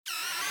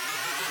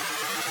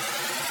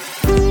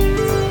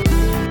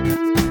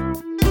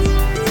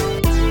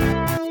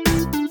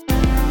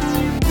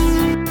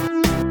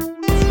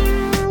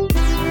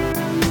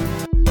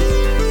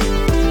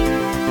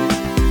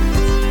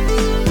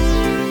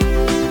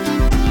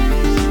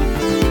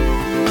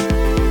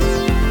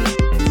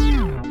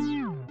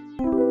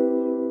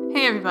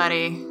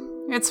everybody.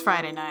 It's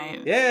Friday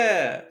night.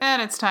 Yeah.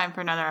 And it's time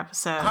for another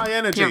episode. High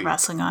energy. Of Your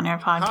Wrestling On Air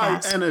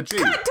podcast. High energy.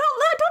 God,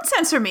 don't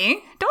censor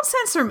me. Don't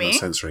censor me. I'm not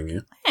censoring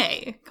you.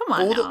 Hey, come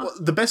on now.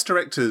 The best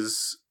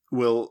directors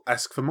will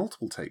ask for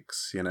multiple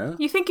takes, you know?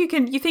 You think you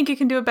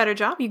can do a better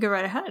job? You go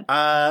right ahead.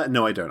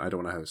 No, I don't. I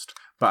don't want to host.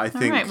 But I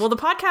think... All right. Well, the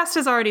podcast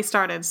has already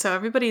started, so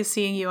everybody's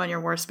seeing you on your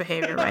worst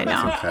behavior right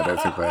now. I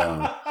don't think they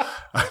are.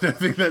 I don't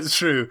think that's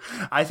true.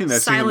 I think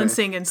that's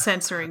silencing and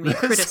censoring me,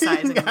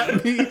 criticizing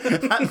me.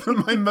 At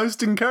my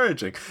most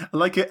encouraging.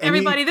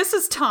 Everybody, this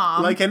is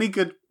Tom. Like any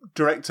good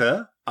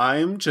director,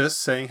 I'm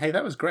just saying, hey,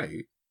 that was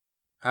great.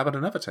 How about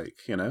another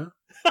take, you know?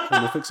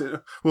 And we'll fix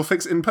it. We'll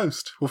fix it in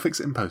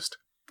post.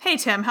 Hey,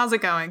 Tim, how's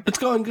it going? It's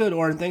going good,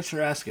 Oren. Thanks for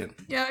asking.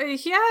 Yeah,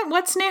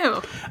 what's new?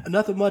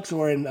 Nothing much,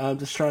 Oren. I'm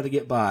just trying to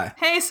get by.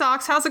 Hey,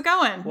 Socks, how's it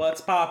going? What's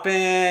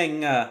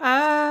popping?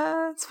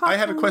 It's popping. I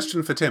had a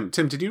question for Tim.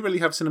 Tim, did you really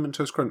have Cinnamon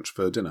Toast Crunch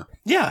for dinner?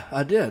 Yeah,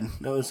 I did.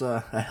 It was a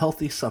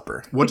healthy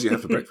supper. What did you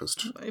have for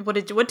breakfast? What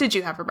did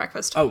you have for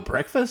breakfast? Oh,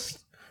 breakfast?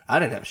 I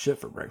didn't have shit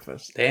for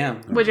breakfast.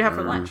 Damn. What'd you have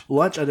for lunch?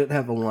 Lunch, I didn't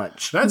have a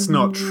lunch. That's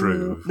not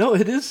true. No,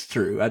 it is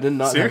true. I did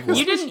not have lunch.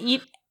 You didn't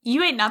eat...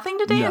 You ate nothing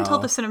today until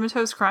the Cinnamon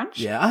Toast Crunch?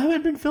 Yeah, I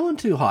haven't been feeling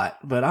too hot,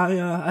 but I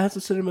had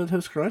some Cinnamon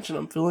Toast Crunch and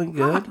I'm feeling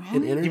good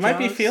and energized. You might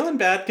be feeling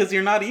bad because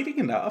you're not eating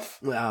enough.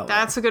 Wow.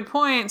 That's a good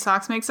point.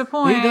 Socks makes a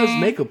point. He does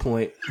make a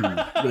point,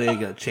 but it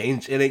ain't gonna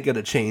change. It ain't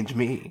gonna change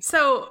me.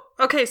 So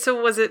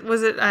was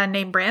it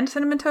name brand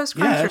Cinnamon Toast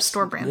Crunch or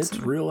store brand? It's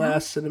real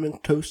ass Cinnamon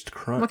Toast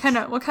Crunch. What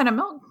kind of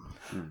milk?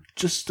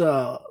 Just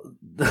the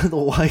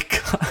white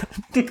kind.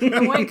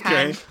 The white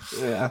kind.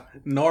 Yeah,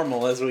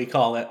 normal as we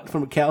call it.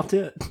 from a cow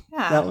tit.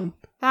 Yeah, that one.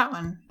 That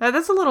one.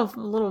 That's a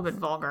little bit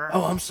vulgar.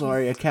 Oh, I'm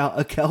sorry. A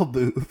cow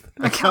boob.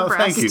 A cow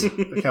breast. Thank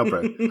you. A cow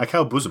breast. A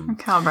cow bosom.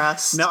 Cow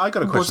breast. Now, I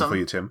got a question Bosom. for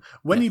you, Tim.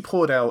 When you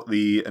poured out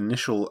the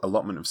initial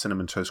allotment of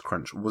Cinnamon Toast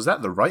Crunch, was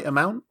that the right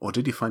amount, or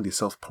did you find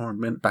yourself pouring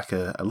back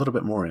a little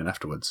bit more in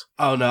afterwards?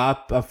 Oh no,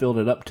 I filled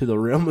it up to the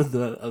rim of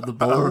the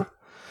bowl.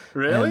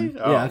 Really? And,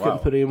 I couldn't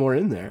put any more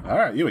in there. All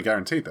right, you were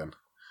guaranteed then.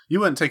 You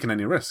weren't taking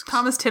any risks.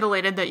 Thomas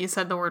titillated that you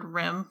said the word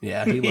rim.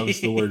 Yeah, he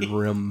loves the word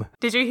rim.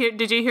 Did you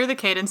hear the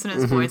cadence in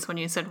his voice when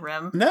you said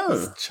rim?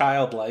 No.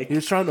 Childlike. He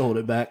was trying to hold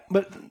it back,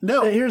 but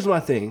No. Here's my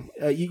thing: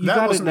 you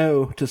gotta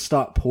know to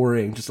stop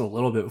pouring just a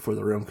little bit before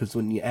the rim, because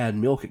when you add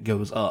milk, it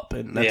goes up,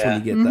 and that's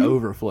when you get the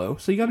overflow.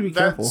 So you got to be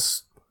careful.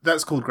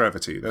 That's called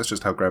gravity. That's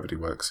just how gravity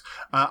works.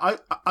 I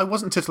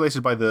wasn't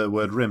titillated by the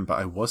word rim, but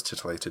I was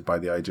titillated by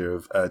the idea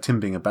of Tim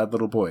being a bad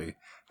little boy,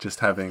 just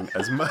having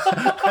as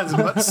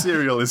much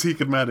cereal as he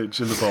could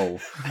manage in the bowl.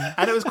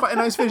 And it was quite a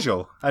nice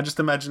visual. I just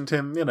imagined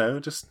him,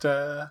 just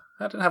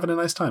having a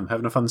nice time,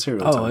 having a fun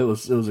cereal time. It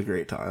was a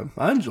great time.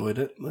 I enjoyed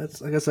it.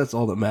 I guess that's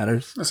all that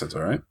matters. That sounds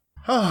all right.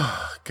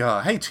 Oh,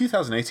 God. Hey,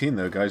 2018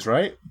 though, guys,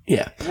 right?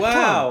 Yeah.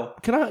 Wow.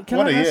 Tom, can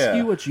I ask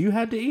you what you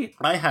had to eat?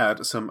 I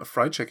had some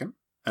fried chicken,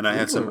 and I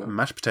had some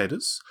mashed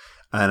potatoes,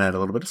 and I had a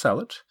little bit of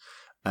salad,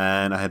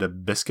 and I had a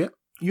biscuit.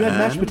 You had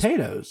mashed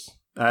potatoes.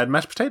 I had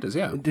mashed potatoes,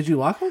 yeah. Did you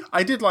like them?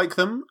 I did like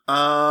them.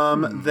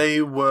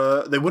 They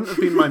wouldn't have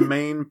been my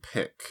main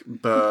pick,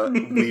 but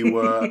we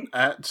were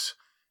at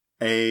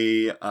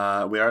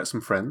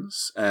some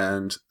friends,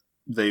 and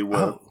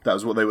that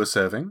was what they were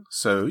serving.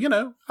 So,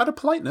 out of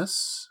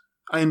politeness,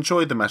 I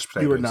enjoyed the mashed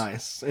potatoes. You were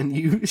nice, and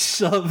you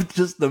shoved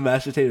just the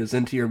mashed potatoes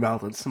into your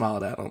mouth and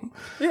smiled at them.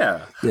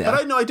 Yeah.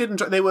 But I did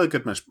enjoy. They were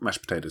good mashed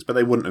potatoes, but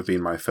they wouldn't have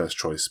been my first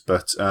choice.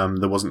 But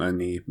there wasn't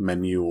any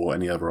menu or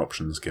any other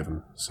options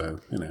given,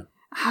 so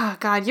Oh,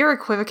 God, your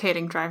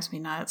equivocating drives me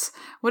nuts.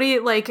 What do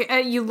you like?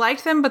 You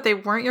liked them, but they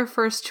weren't your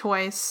first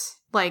choice.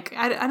 Like,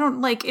 I don't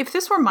like. If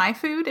this were my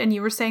food and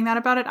you were saying that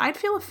about it, I'd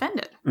feel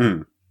offended.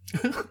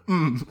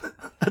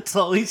 That's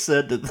all he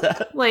said to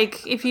that.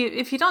 Like, if you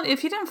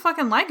didn't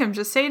fucking like him,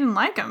 just say you didn't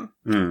like him.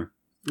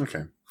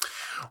 Okay.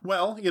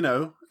 Well,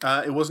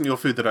 it wasn't your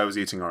food that I was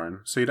eating,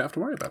 Oren, so you don't have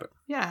to worry about it.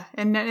 Yeah,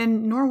 and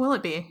nor will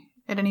it be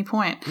at any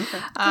point.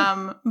 Okay.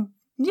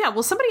 Yeah.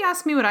 Well, somebody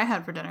asked me what I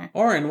had for dinner.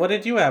 Oren, what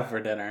did you have for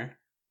dinner?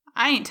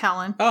 I ain't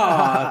telling.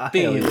 Oh,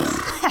 beans.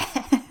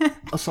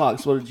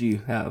 Socks, what did you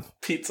have?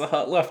 Pizza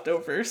Hut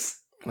leftovers.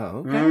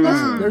 Oh,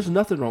 okay. There's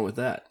nothing wrong with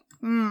that.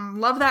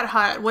 Love that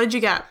hut. What did you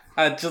get?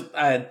 I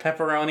had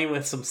pepperoni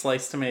with some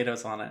sliced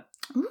tomatoes on it.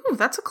 Ooh,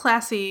 that's a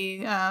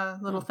classy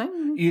little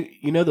thing.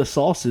 You know the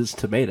sauce is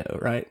tomato,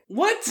 right?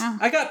 What? Yeah.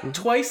 I got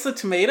twice the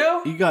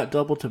tomato? You got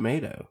double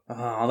tomato.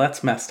 Oh,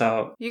 that's messed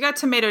up. You got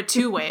tomato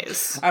two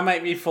ways. I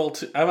might be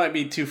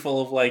too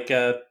full of like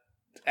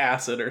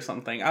acid or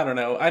something. I don't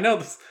know. I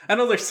know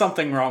there's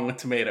something wrong with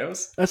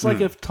tomatoes. That's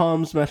like if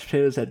Tom's mashed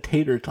potatoes had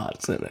tater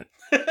tots in it.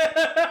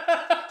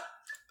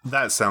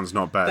 That sounds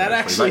not bad. That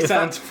actually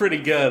sounds pretty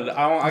good.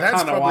 I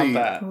kind of want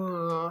that.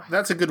 Ooh.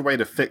 That's a good way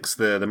to fix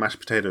the mashed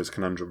potatoes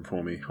conundrum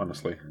for me,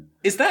 honestly.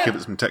 Is that Give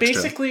it some texture.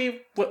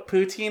 basically what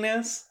poutine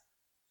is?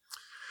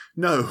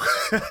 No.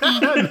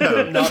 No,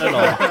 not at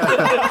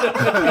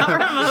all. Not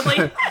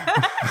remotely.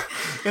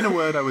 In a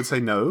word, I would say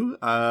no,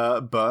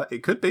 but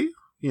it could be.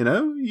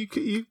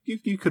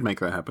 You could make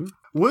that happen.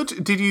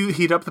 Did you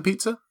heat up the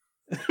pizza?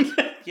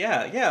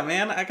 Yeah,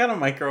 man. I got a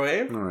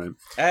microwave. All right.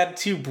 I had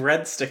 2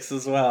 breadsticks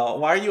as well.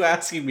 Why are you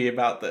asking me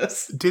about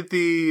this?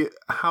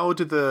 How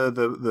did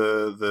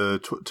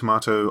the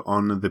tomato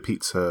on the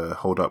pizza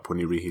hold up when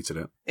you reheated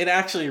it? It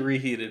actually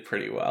reheated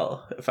pretty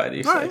well, if I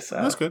do say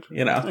so. That's good.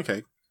 You know.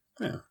 Okay.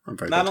 Yeah, I'm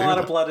very Not glad a to lot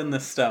hear of blood in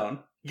this stone.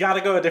 You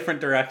gotta go a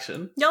different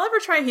direction. Y'all ever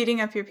try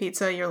heating up your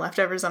pizza, your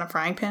leftovers on a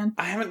frying pan?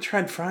 I haven't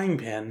tried frying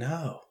pan,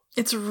 no.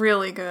 It's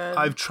really good.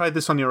 I've tried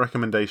this on your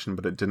recommendation,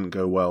 but it didn't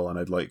go well, and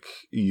I'd like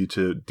you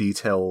to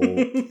detail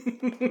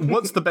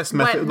what's the best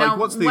method.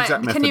 What's the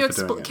exact method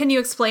for doing it? Can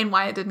you explain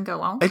why it didn't go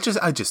well? I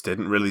just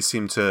didn't really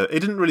seem to. It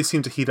didn't really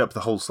seem to heat up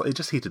the whole. It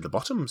just heated the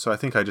bottom, so I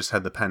think I just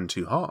had the pan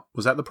too hot.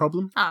 Was that the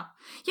problem?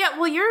 Yeah.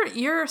 Well,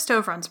 your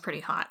stove runs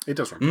pretty hot. It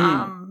does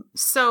run.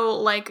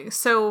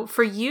 So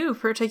for you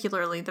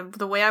particularly,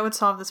 the way I would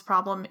solve this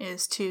problem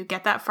is to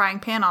get that frying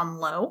pan on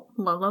low,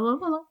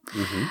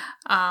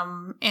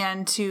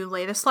 and to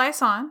lay the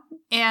slice on,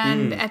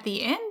 and at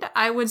the end,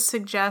 I would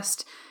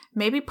suggest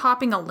maybe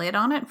popping a lid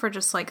on it for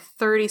just like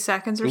 30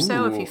 seconds or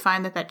so if you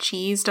find that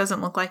cheese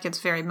doesn't look like it's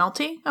very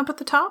melty up at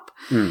the top.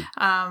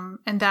 And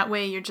that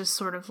way you're just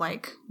sort of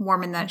like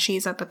warming that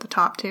cheese up at the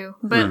top too.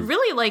 But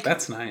really, like,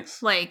 that's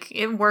nice. Like,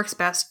 it works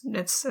best.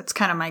 It's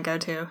kind of my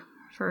go-to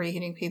for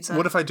reheating pizza.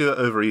 What if I do it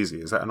over easy?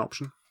 Is that an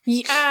option?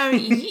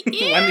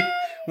 Yeah.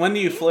 When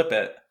do you flip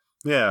it?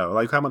 Yeah,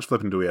 like how much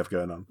flipping do we have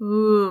going on?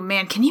 Ooh,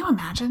 man, can you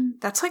imagine?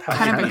 That's like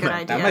kind of a good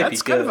idea.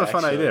 That's kind of a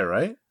fun idea,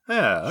 right?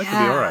 Yeah, that could be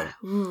all right.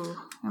 Ooh,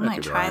 I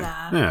might try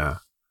that. Yeah.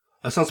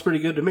 That sounds pretty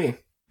good to me.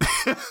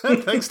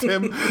 Thanks,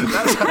 Tim.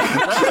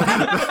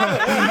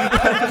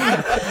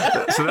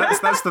 So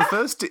that's the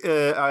first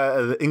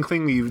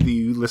inkling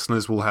the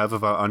listeners will have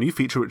of our new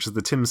feature, which is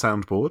the Tim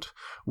soundboard,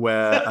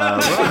 where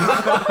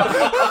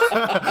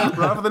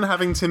rather than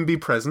having Tim be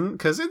present,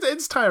 because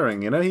it's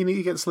tiring, you know,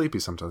 he gets sleepy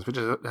sometimes. We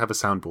just have a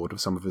soundboard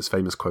of some of his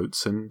famous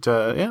quotes, and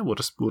we'll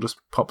just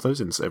pop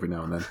those in every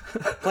now and then.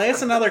 Play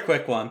us another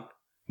quick one.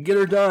 Get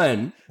her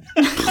done.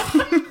 There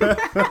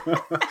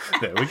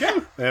we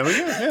go.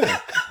 Yeah.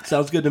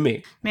 Sounds good to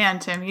me. Man,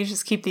 Tim, you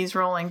just keep these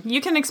rolling. You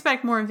can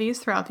expect more of these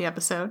throughout the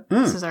episode.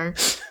 This is our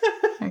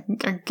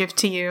gift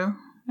to you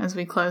as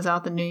we close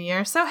out the new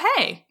year. So,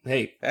 hey.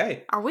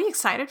 Are we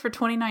excited for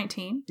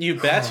 2019? You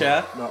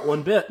betcha. Not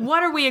one bit.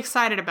 What are we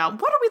excited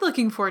about? What are we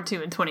looking forward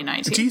to in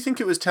 2019? Do you think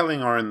it was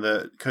telling Oren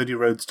that Cody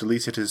Rhodes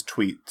deleted his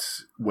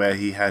tweet where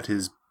he had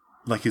his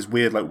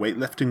weird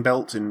weightlifting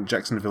belt in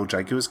Jacksonville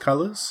Jaguars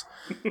colors?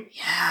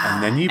 Yeah.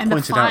 And then you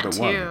pointed out at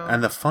one. Too.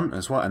 And the font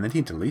as well. And then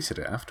he deleted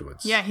it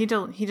afterwards. Yeah, he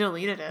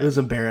deleted it. It was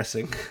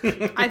embarrassing.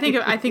 I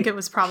think it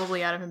was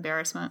probably out of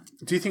embarrassment.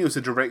 Do you think it was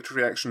a direct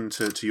reaction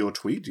to your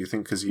tweet? Do you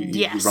think because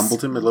you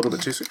rumbled him a little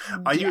bit too soon?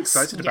 Are you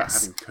excited about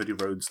having Cody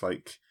Rhodes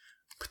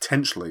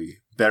potentially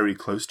very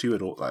close to you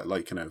at all?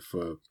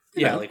 For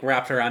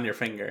wrapped around your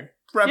finger.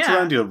 Wrapped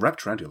around your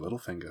little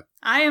finger.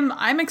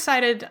 I'm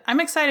excited. I'm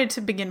excited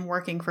to begin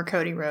working for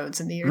Cody Rhodes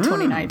in the year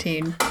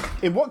 2019.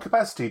 In what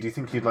capacity do you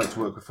think you'd like to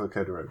work for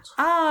Cody Rhodes?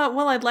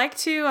 Well, I'd like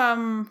to.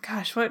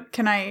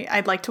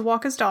 I'd like to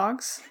walk his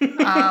dogs.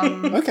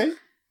 Okay.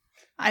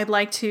 I'd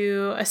like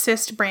to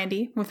assist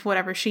Brandy with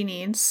whatever she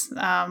needs.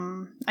 I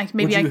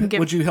can give.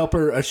 Would you help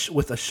her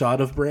with a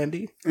shot of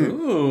Brandy?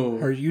 Ooh,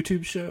 her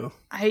YouTube show.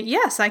 I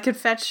could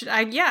fetch.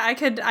 I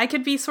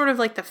could be sort of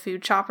like the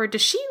food chopper.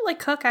 Does she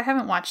cook? I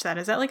haven't watched that.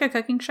 Is that like a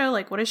cooking show?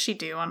 What does she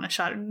do on a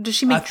shot? Does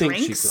she make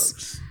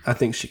drinks? I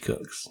think she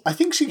cooks. I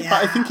think she. Yeah.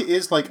 I think it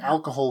is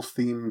alcohol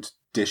themed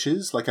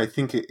dishes. I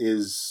think it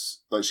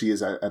is she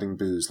is adding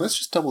booze. Let's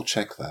just double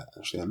check that.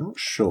 Actually, I'm not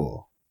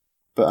sure.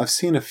 But I've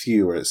seen a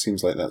few where it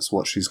seems like that's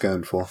what she's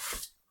going for.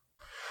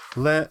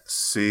 Let's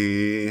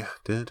see.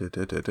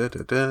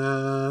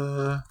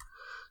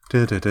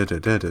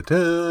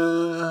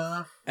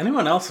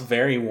 Anyone else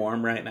very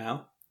warm right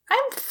now?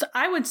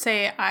 I would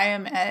say I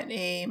am at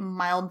a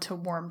mild to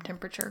warm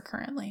temperature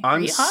currently.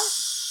 I'm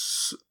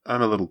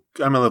a little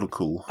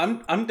cool.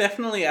 I'm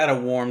definitely at a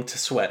warm to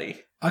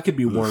sweaty. I could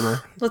be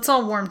warmer. Let's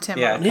all warm Tim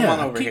up. Come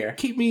on over here.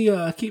 Keep me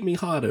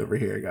hot over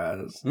here,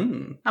 guys.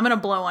 I'm gonna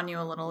blow on you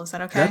a little. Is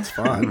that okay? That's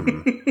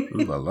fine.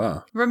 Ooh la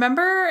la.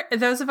 Remember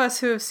those of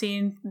us who have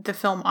seen the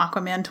film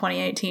Aquaman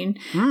 2018?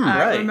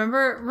 Right.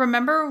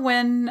 Remember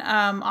when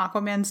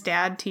Aquaman's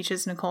dad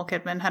teaches Nicole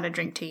Kidman how to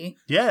drink tea?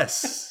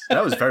 Yes,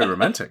 that was very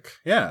romantic.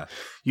 Yeah,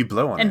 you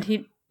blow on it. And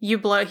he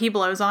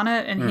blows on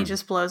it, and he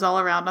just blows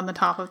all around on the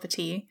top of the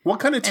tea. What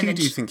kind of tea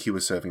do you think he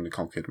was serving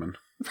Nicole Kidman?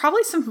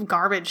 Probably some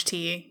garbage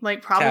tea,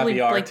 probably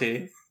caviar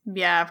tea.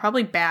 Yeah,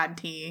 probably bad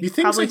tea. You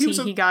think probably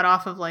so? He got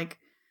off of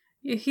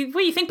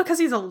you think because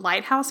he's a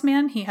lighthouse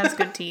man, he has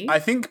good tea? I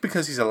think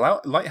because he's a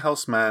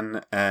lighthouse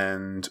man,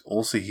 and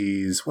also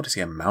he's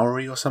a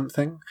Maori or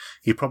something?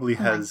 He probably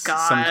has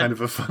some kind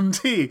of a fun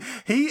tea.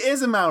 He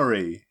is a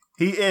Maori.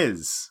 He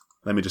is.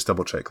 Let me just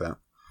double check that.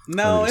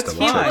 No, it's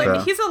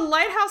fine. He's a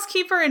lighthouse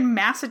keeper in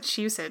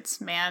Massachusetts,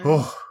 man.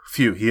 Oh,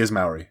 phew. He is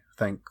Maori.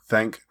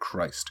 Thank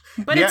Christ.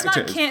 But it's not.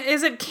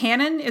 Is it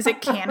canon? Is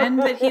it canon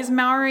that he's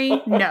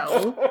Maori?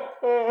 No.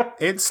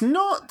 It's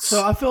not.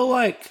 So I feel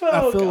like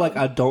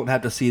I don't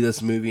have to see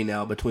this movie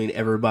now between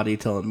everybody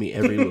telling me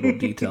every little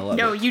detail of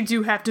it. No, you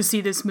do have to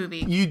see this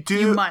movie. You do.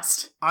 You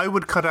must. I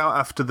would cut out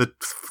after the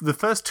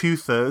first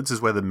 2/3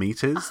 is where the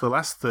meat is. The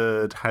last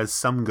third has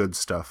some good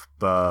stuff,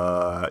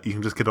 but you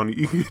can just get on.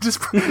 You can just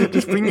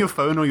bring your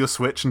phone or your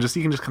Switch and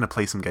you can just kind of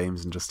play some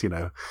games and just you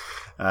don't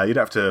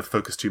have to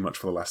focus too much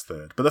for the last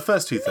third. But the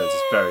first 2/3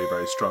 is very,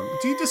 very strong.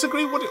 Do you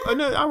disagree?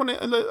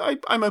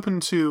 I'm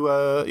open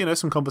to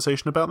some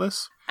conversation about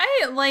this.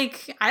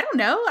 I don't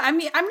know. I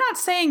mean, I'm not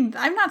saying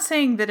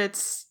that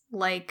it's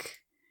like.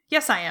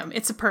 Yes, I am.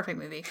 It's a perfect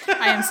movie.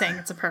 I am saying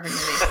it's a perfect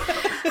movie.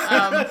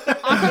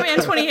 Aquaman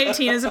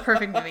 2018 is a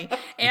perfect movie.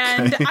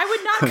 And I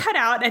would not cut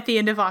out at the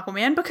end of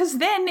Aquaman because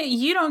then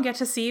you don't get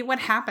to see what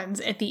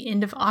happens at the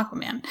end of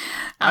Aquaman.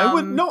 I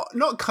would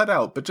not cut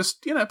out, but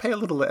just, pay a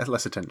little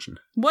less attention.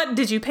 What,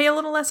 did you pay a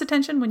little less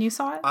attention when you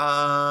saw it?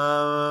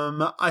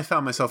 I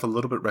found myself a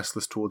little bit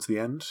restless towards the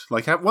end.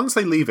 Like, once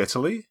they leave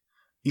Italy,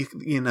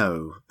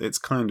 it's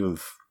kind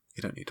of...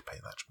 You don't need to pay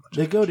that much.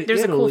 They go to There's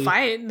Italy. A cool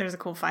fight. There's a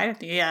cool fight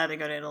at the... Yeah, they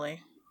go to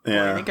Italy.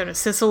 Yeah. They go to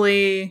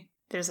Sicily.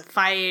 There's a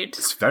fight.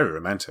 It's very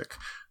romantic.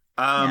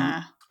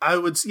 Yeah.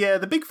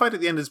 The big fight at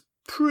the end is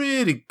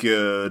pretty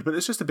good, but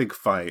it's just a big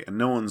fight, and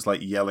no one's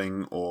like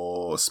yelling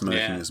or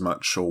smirking as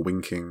much or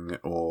winking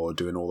or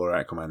doing all their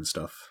Aquaman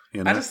stuff.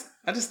 I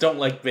just don't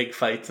like big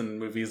fights in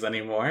movies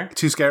anymore.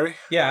 Too scary?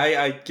 Yeah,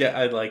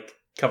 I like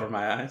cover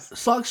my eyes.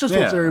 Socks just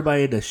wants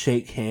everybody to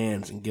shake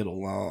hands and get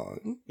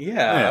along.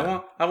 Yeah.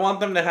 I want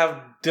them to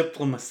have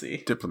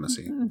diplomacy.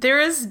 There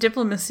is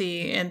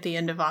diplomacy at the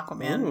end of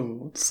Aquaman.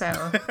 Ooh. So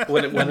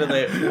what do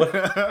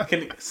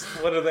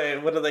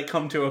they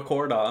come to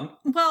accord on?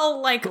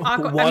 Well, like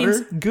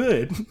water,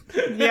 good.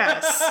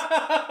 Yes.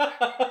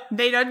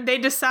 They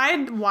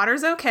decide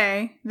water's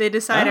okay. They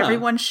decide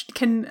everyone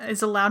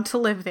is allowed to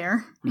live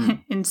there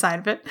inside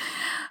of it.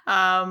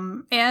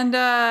 And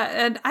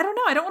I don't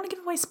know. I don't want to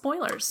give away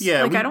spoilers.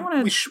 Yeah, I don't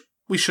want to.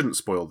 We shouldn't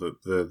spoil the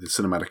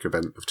cinematic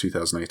event of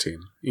 2018.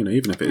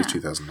 Even if it is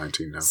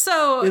 2019 now.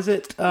 So is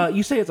it?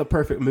 You say it's a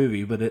perfect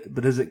movie, but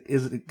is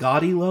it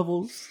gaudy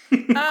levels?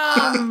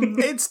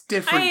 It's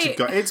different.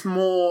 It's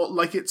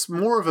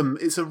more of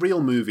it's a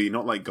real movie,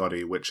 not like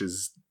Gotti, which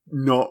is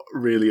not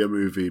really a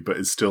movie, but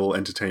is still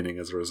entertaining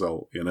as a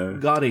result.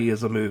 Gotti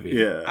is a movie.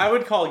 Yeah, I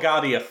would call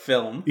Gotti a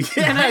film.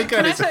 Yeah,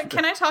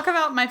 can I talk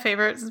about my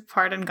favorite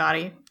part in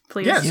Gotti?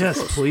 Please.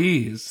 Yes,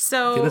 please.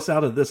 So get us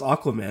out of this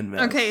Aquaman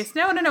mess. Okay,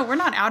 no, we're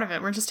not out of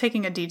it. We're just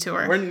taking a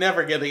detour. We're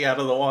never getting out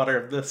of the water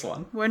of this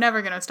one. We're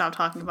never going to stop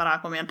talking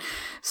about Aquaman.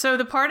 So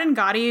the part in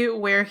Gotti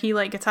where he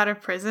gets out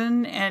of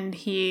prison and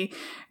he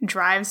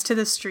drives to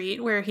the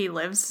street where he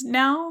lives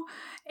now,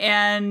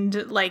 and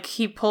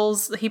he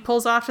pulls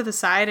off to the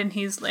side and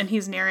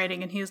he's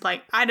narrating and he's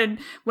like,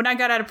 when I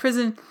got out of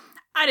prison,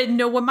 I didn't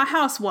know what my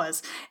house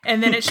was.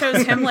 And then it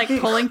shows him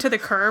pulling to the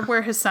curb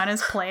where his son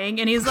is playing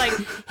and he's like,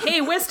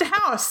 hey, where's the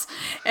house?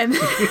 And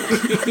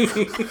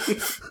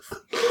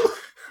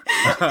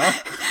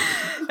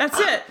that's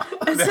it.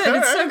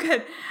 It's so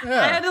good.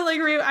 Yeah. I had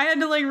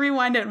to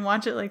rewind it and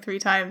watch it 3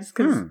 times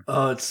because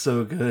it's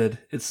so good.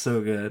 It's so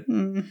good.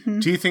 Mm-hmm.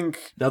 Do you think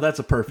now that's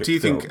a perfect do you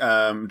film. think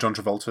John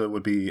Travolta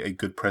would be a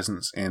good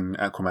presence in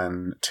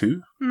Aquaman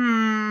 2?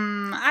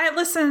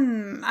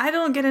 I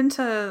don't get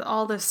into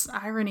all this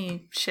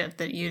irony shit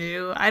that you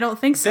do. I don't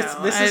think so.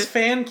 This is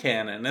fan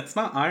canon. It's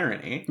not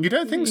irony. You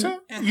don't think so?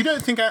 You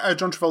don't think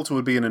John Travolta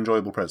would be an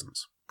enjoyable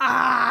presence? We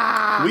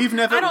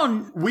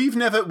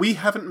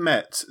haven't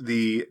met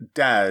the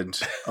dad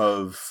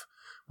of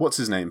what's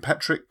his name?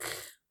 Patrick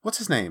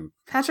Wilson.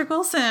 Patrick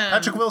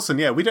Wilson,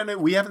 yeah. We don't know.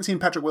 We haven't seen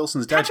Patrick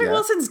Wilson's dad Patrick yet.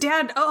 Wilson's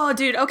dad. Oh,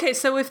 dude. Okay,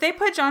 so if they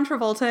put John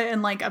Travolta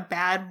in a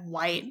bad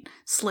white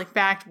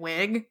slick-backed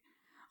wig,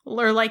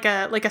 or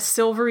a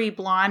silvery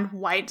blonde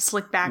white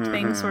slick-backed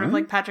thing, sort of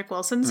like Patrick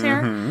Wilson's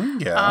hair.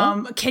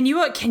 Yeah. Can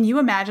you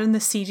imagine the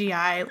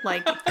CGI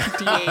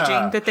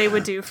de-aging that they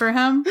would do for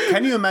him?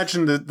 Can you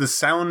imagine the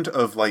sound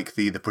of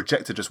the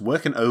projector just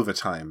working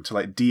overtime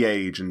to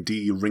de-age and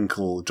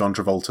de-wrinkle John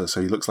Travolta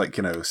so he looks like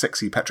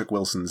sexy Patrick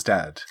Wilson's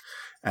dad?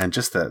 And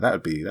just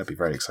that'd be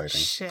very exciting.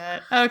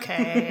 Shit.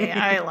 Okay,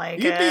 I like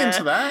it. You'd be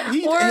into that.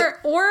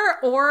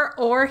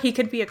 Or he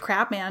could be a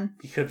crab man.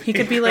 He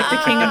could be like the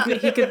king of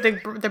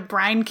the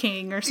brine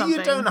king or something.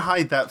 You don't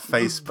hide that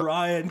face,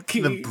 Brian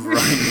King. The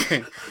Brian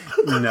King.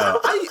 No,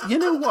 you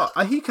know what?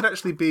 He could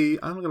actually be.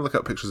 I'm going to look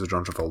up pictures of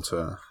John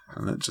Travolta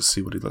and let's just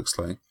see what he looks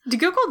like.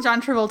 Google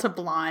John Travolta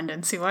blonde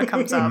and see what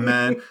comes up.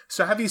 Man,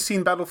 so have you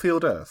seen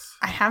Battlefield Earth?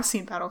 I have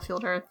seen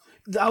Battlefield Earth.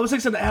 I was going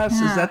to ask,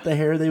 is that the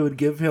hair they would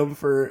give him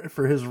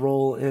for his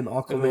role in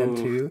Aquaman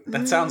 2?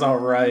 That sounds all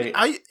right.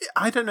 I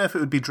don't know if it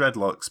would be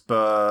dreadlocks,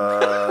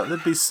 but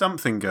there'd be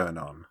something going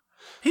on.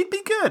 He'd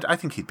be good. I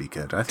think he'd be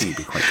good. I think he'd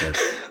be quite good.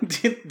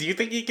 Do you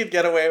think he could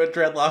get away with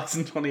dreadlocks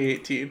in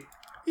 2018?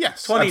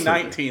 Yes.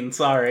 2019, absolutely.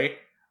 Sorry.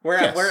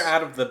 We're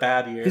out of the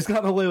bad years. He's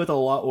gotten away with a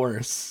lot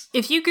worse.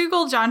 If you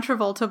Google John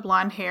Travolta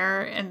blonde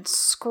hair and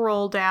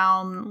scroll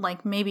down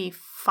like maybe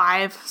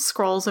 5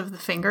 scrolls of the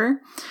finger,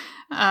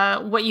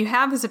 what you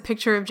have is a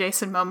picture of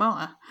Jason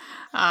Momoa,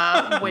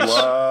 which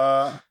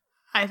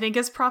I think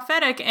is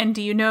prophetic. And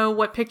do you know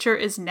what picture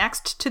is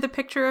next to the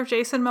picture of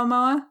Jason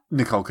Momoa?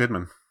 Nicole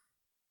Kidman.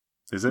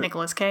 Is it?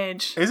 Nicolas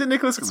Cage. Is it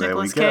Nicolas? It's There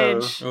Nicolas we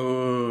go. Cage.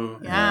 Ooh.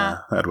 Yeah.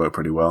 That'd work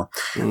pretty well.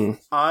 Mm.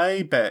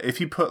 I bet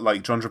if you put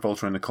like John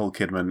Travolta and Nicole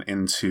Kidman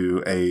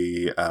into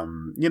a,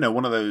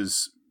 one of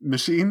those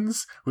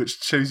machines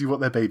which shows you what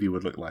their baby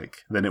would look like,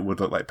 then it would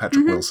look like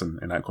Patrick Wilson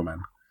in Aquaman.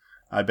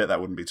 I bet that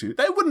wouldn't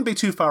be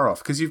too far off,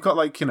 because you've got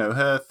like,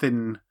 her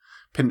thin,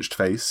 pinched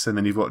face, and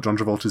then you've got John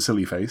Travolta's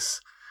silly face,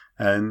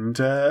 and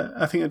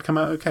I think it'd come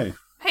out okay.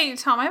 Hey,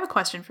 Tom, I have a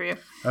question for you.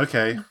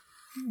 Okay.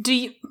 Do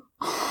you...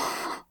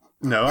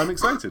 No, I'm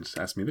excited.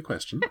 Ask me the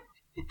question.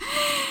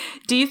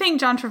 Do you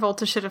think John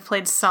Travolta should have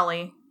played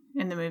Sully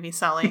in the movie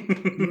Sully?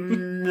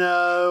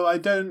 No, I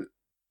don't.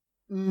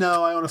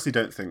 No, I honestly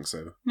don't think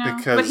so. No,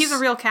 because but he's a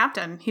real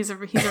captain. He's a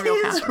real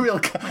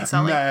captain. Like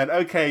Sully. Man,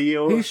 okay,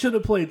 He should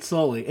have played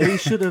Sully, and he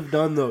should have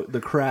done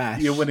the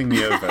crash. You're winning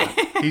me over.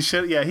 He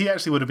should. Yeah, he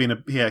actually would have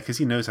been because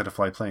he knows how to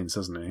fly planes,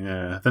 doesn't he?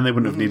 Yeah. Then they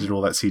wouldn't have needed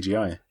all that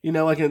CGI.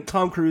 Like in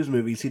Tom Cruise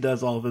movies, he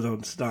does all of his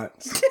own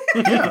stunts.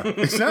 Yeah,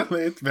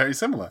 exactly. It's very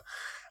similar.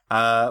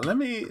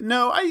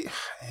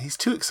 He's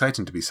too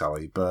exciting to be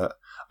Sully, but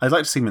I'd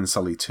like to see him in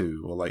Sully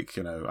 2, or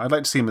I'd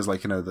like to see him as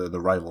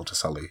the rival to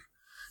Sully.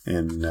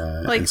 In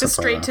the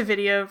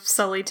straight-to-video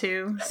Sully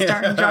 2,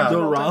 starring John The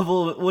Travolta.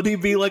 rival, would he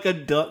be like a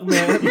duck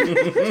man? He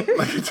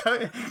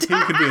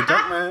could be a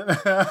duck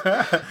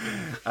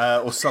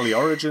man. Or Sully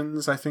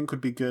Origins, I think, would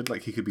be good.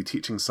 Like, he could be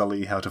teaching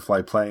Sully how to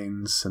fly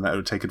planes, and that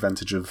would take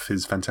advantage of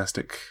his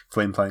fantastic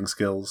plane-flying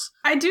skills.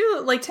 I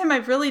do, Tim, I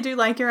really do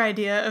like your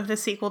idea of the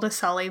sequel to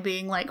Sully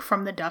being,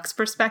 from the duck's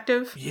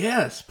perspective.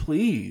 Yes,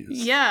 please.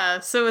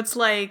 Yeah, so it's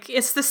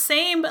it's the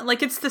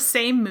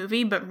same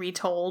movie, but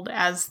retold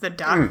as the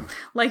duck.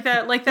 Like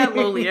that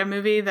Lolita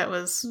movie that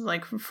was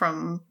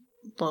from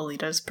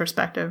Lolita's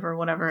perspective or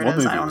whatever it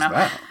is. I don't know.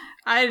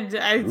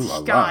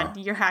 That? God,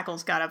 your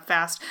hackles got up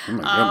fast. Oh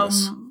my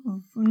goodness.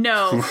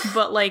 No,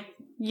 but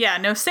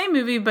same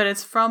movie, but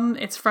it's from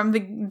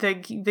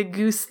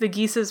the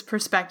geese's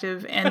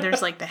perspective, and there's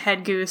the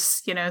head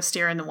goose,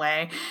 steering the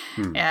way,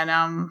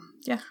 and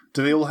yeah.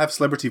 Do they all have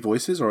celebrity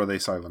voices, or are they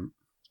silent?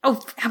 Oh,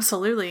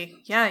 absolutely.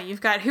 Yeah, you've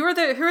got who are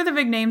the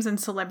big names in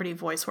celebrity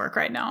voice work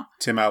right now?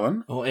 Tim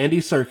Allen. Oh, Andy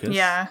Serkis.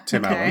 Yeah.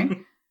 Tim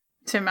Allen.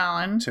 Tim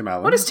Allen. Tim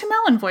Allen. What is Tim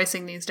Allen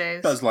voicing these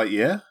days? Buzz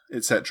Lightyear,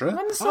 etc.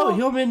 Oh,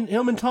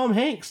 him and Tom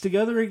Hanks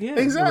together again.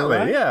 Exactly.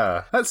 Right?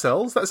 Yeah, that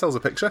sells. That sells a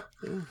picture.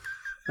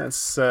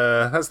 That's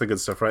the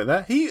good stuff right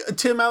there.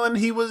 Tim Allen. When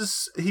he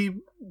was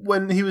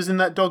in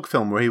that dog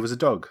film where he was a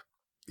dog.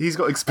 He's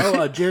got experience.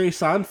 Oh, Jerry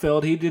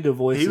Seinfeld. He did a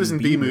voice. He was in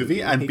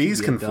B-Movie, and He bees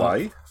could can be a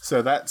fly.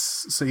 duck.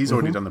 So he's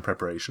already done the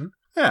preparation.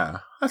 Yeah,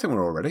 I think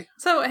we're all ready.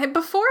 So hey,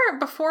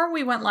 before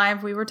we went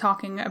live, we were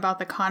talking about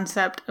the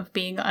concept of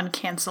being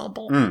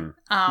uncancelable.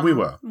 We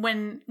were.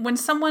 When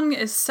someone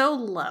is so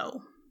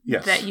low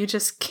Yes. that you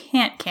just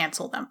can't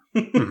cancel them.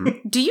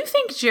 Do you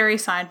think Jerry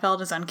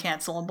Seinfeld is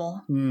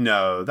uncancelable?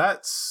 No,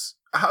 that's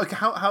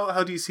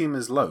how do you see him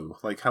as low?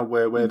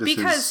 Where does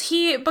because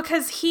he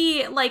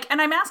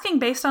and I'm asking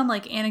based on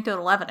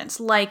anecdotal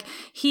evidence.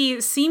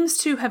 He seems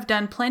to have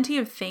done plenty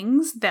of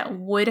things that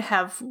would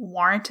have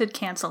warranted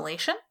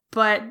cancellation,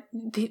 but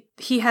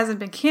he hasn't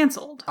been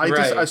canceled.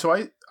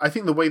 I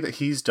think the way that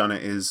he's done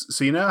it is,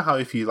 so you know how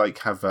if you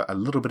have a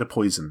little bit of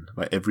poison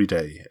every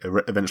day,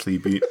 eventually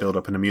you build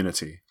up an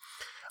immunity.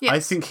 Yes. I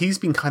think he's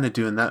been kind of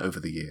doing that over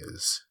the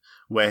years,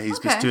 where he's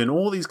just doing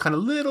all these kind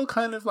of little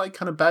kind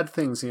of bad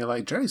things, and you're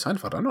like, Jerry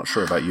Seinfeld, I'm not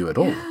sure about you at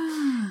all.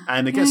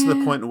 And it gets to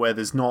the point where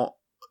there's no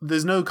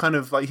kind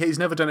of he's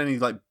never done any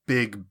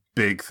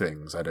big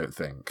things, I don't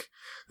think.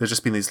 There's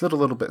just been these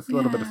little bit of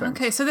things.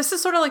 Okay, so this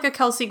is sort of like a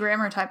Kelsey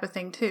Grammer type of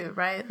thing too,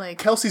 right?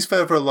 Kelsey's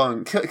further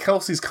along.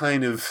 Kelsey's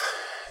kind of...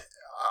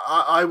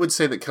 I would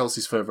say that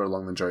Kelsey's further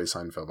along than Jerry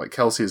Seinfeld.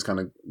 Kelsey has kind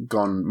of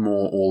gone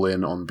more all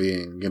in on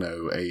being,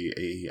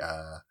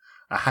 a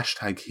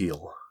hashtag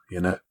heel,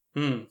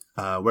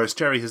 whereas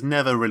Jerry has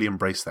never really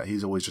embraced that.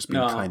 He's always just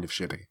been kind of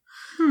shitty.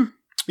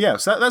 Yeah,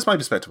 so that's my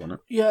perspective on it.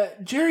 Yeah,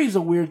 Jerry's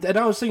a weird... And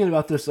I was thinking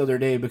about this the other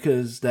day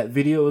because that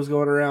video was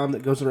going around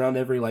that goes around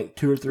every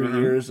 2 or 3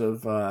 years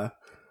of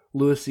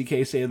Louis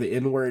C.K. saying the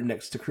N-word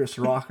next to Chris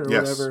Rock or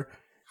whatever.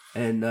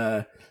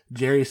 And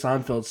Jerry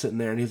Seinfeld sitting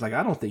there and he's like,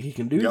 I don't think he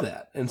can do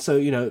that. And so,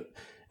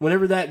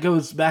 whenever that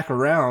goes back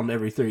around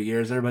every 3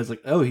 years, everybody's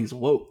like, oh, he's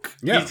woke.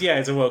 Yeah.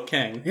 He's a woke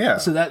king. Yeah.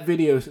 So that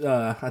video,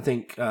 I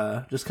think,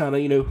 just kind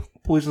of,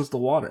 poisons the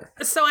water.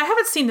 So I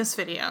haven't seen this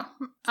video,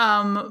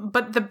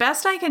 but the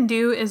best I can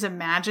do is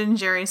imagine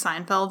Jerry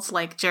Seinfeld's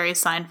Jerry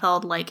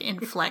Seinfeld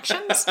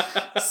inflections,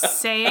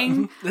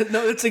 saying,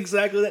 No, it's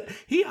exactly that.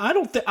 I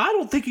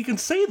don't think he can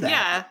say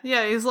that.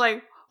 Yeah, he's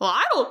like,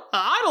 well,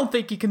 I don't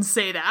think you can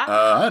say that.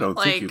 I don't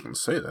think you can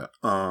say that.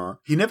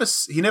 He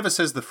never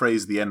says the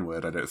phrase the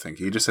N-word, I don't think.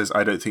 He just says,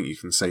 I don't think you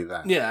can say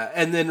that. Yeah,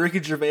 and then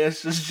Ricky Gervais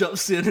just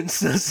jumps in and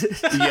says it.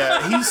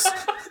 Yeah,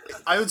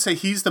 I would say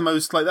he's the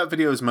most, like, that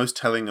video is most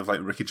telling of, like,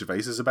 Ricky Gervais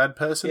as a bad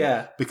person.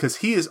 Yeah. Because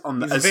he is on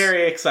the... He's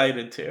very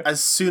excited too.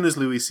 As soon as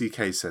Louis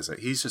C.K. says it,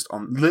 he's just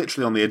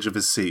literally on the edge of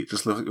his seat,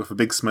 just with a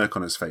big smirk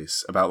on his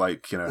face about,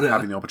 like,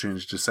 having the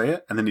opportunity to say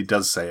it, and then he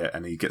does say it,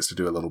 and he gets to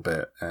do a little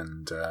bit,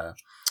 and,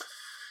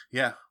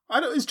 yeah. I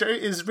don't.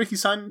 Is Ricky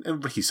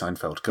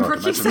Seinfeld? God,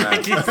 Ricky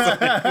imagine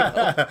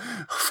that.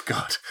 Oh,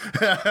 God,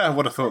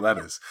 what a thought that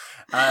is.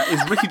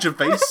 Is Ricky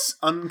Gervais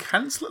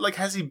uncancelled? Like,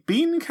 has he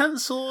been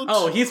cancelled?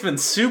 Oh, he's been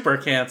super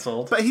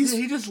cancelled. But he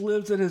just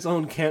lives in his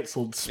own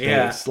cancelled space.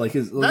 Yeah.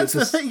 That's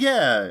the thing.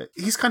 Yeah,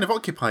 he's kind of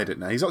occupied it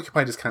now. He's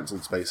occupied his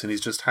cancelled space, and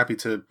he's just happy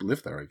to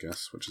live there, I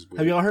guess, which is weird.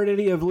 Have y'all heard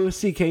any of Louis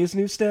C.K.'s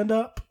new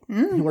stand-up?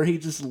 Where he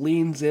just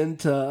leans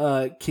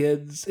into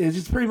kids. It's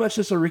just pretty much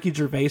just a Ricky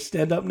Gervais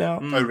stand-up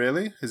now. Oh,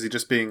 really? Is he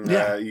just being,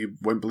 you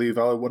won't believe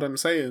what I'm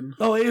saying?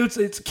 Oh,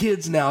 it's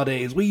kids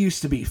nowadays. We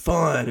used to be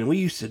fun, and we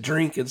used to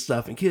drink and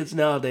stuff, and kids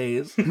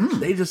nowadays,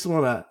 they just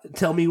want to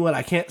tell me what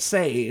I can't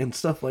say and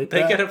stuff like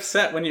They that. get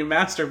upset when you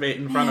masturbate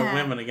in front of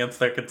women against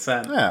their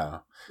consent. Yeah.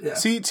 Yeah.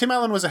 See, Tim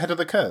Allen was ahead of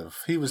the curve.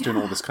 He was doing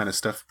all this kind of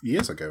stuff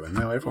years ago, and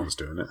now everyone's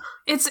doing it.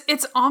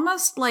 It's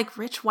almost like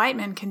rich white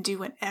men can do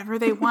whatever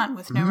they want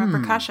with no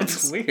repercussions.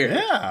 It's weird.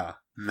 Yeah.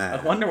 Man.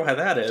 I wonder why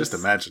that is. Just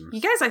imagine.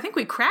 You guys, I think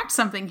we cracked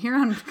something here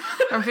on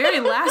our very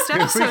last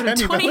episode of Can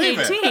you believe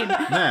it? 2018.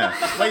 Nah.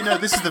 Wait, no,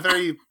 this is the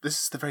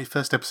very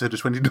first episode of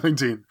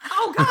 2019.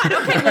 Oh God!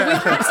 Okay, well we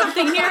cracked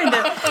something here in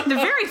the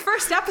very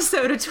first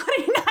episode of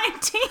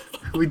 2019.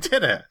 We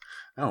did it.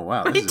 Oh,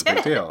 wow, this is a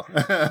big deal.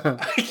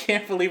 I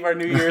can't believe our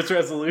New Year's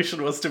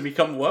resolution was to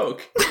become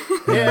woke.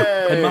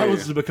 Yay! And mine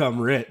was to become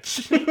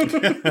rich.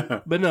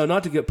 But no,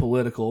 not to get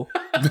political.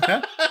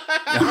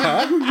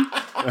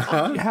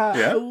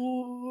 Yeah.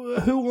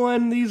 Who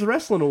won these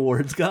wrestling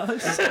awards,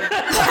 guys?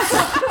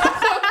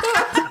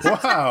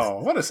 Wow,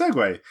 what a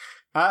segue.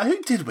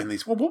 Who did win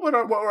these? Well, what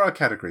were our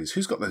categories?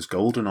 Who's got those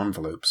golden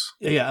envelopes?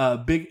 Yeah,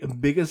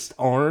 biggest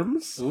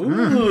arms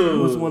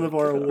Ooh. was one of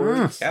our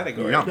awards.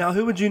 Category. Yeah. Now,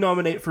 who would you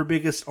nominate for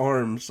biggest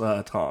arms,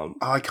 Tom?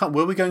 I can't.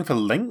 Were we going for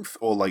length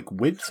or like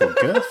width or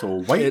girth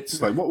or weight?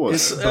 It's- Like what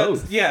was it's- it?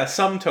 Both. Yeah,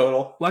 sum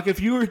total. Like, if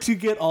you were to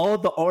get all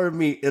of the arm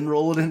meat and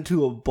roll it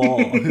into a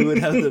ball, who would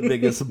have the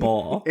biggest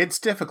ball? It's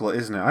difficult,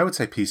 isn't it? I would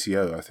say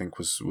PCO. I think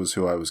was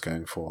who I was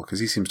going for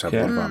because he seems to have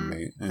a lot of arm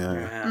meat.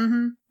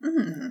 Yeah.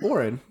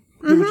 Lauren,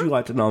 who would you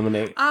like to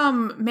nominate?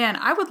 Man,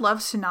 I would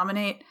love to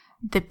nominate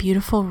the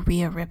beautiful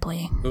Rhea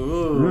Ripley.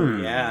 Ooh,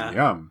 yeah.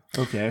 Yum.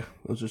 Okay,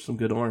 those are some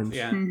good arms.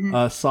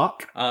 Yeah.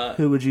 Sock,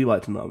 who would you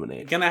like to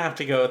nominate? Gonna have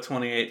to go with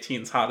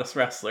 2018's hottest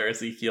wrestler,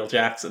 Ezekiel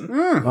Jackson.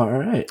 All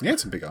right. He had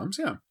some big arms.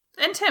 Yeah.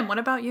 And Tim, what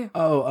about you?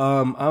 Oh,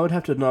 I would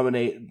have to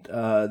nominate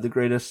the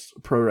greatest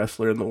pro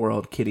wrestler in the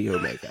world, Kenny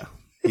Omega.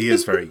 He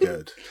is very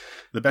good.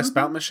 The best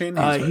bout machine.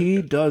 He's very He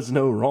good. does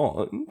no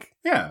wrong.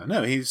 Yeah.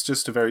 No, he's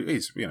just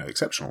he's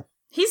exceptional.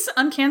 He's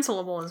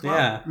uncancelable as well.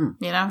 Yeah.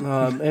 You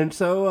know? And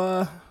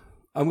so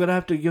I'm gonna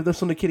have to give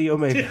this one to Kenny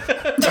Omega.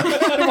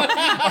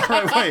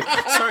 All right, wait.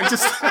 Sorry,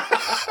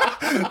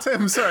 just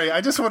Tim. Sorry,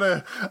 I just want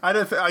to.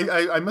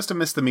 I must have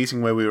missed the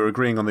meeting where we were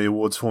agreeing on the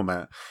awards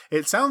format.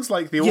 It sounds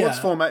like the awards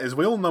format is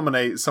we all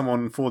nominate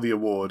someone for the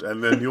award,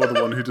 and then you're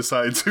the one who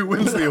decides who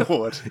wins the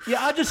award.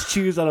 Yeah, I just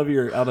choose out of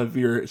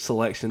your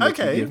selection that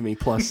you Okay. give me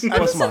plus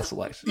my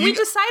selection.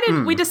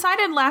 We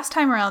decided last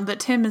time around that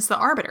Tim is the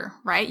arbiter,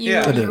 right? You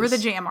Yeah. you were is. the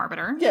jam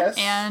arbiter. Yes.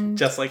 And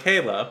Just like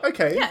Halo.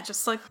 Okay. yeah,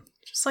 just like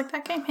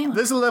that game, Halo.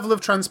 There's a level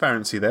of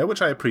transparency there,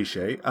 which I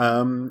appreciate.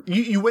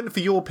 You went for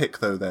your pick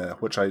though there,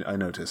 which I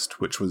noticed,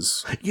 which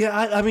was Yeah,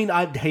 I mean,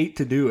 I'd hate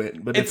to do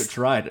it, but if It's- it's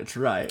right, it's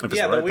right. if it's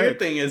Yeah, the the right weird pick.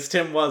 thing is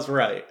Tim was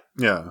right.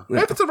 Yeah.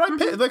 If it's the right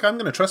pick, look, I'm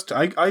going to trust.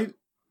 I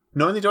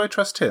not only do I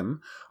trust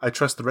him, I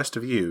trust the rest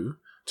of you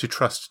to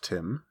trust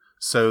Tim.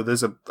 So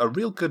there's a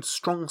real good,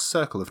 strong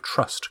circle of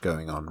trust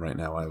going on right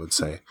now, I would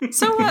say.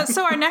 So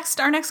our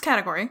next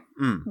category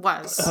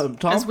was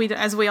Tom?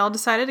 as we all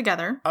decided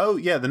together. Oh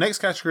yeah, the next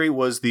category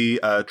was the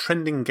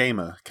trending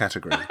gamer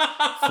category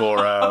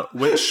for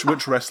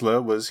which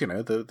wrestler was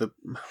the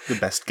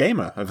best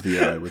gamer of the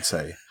year, I would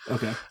say.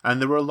 Okay. And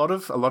there were a lot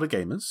of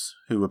gamers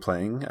who were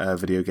playing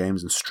video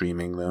games and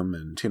streaming them,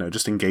 and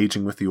just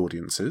engaging with the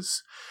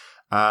audiences.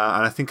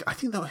 And I think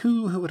that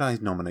who would I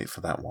nominate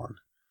for that one?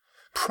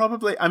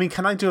 Probably. I mean,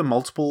 can I do a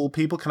multiple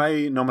people? Can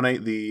I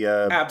nominate the?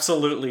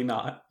 Absolutely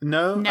not.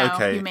 No. No,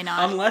 Okay. you may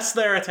not. Unless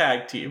they're a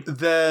tag team.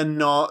 They're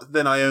not.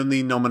 Then I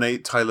only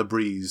nominate Tyler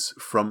Breeze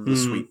from the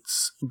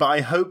Sweets. But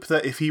I hope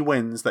that if he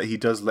wins, that he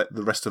does let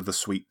the rest of the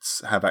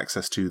Sweets have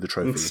access to the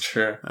trophy. It's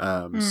true.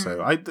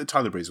 So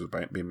Tyler Breeze would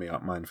be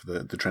mine for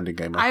the trending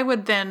gamer.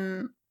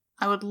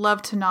 I would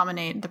love to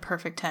nominate the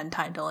Perfect 10,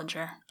 Ty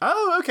Dillinger.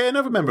 Oh, okay,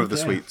 another member of the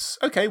Okay. Sweets.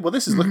 Okay, well,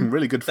 this is looking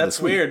really good for That's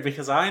the Sweet. weird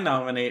because I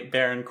nominate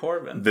Baron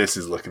Corbin. This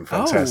is looking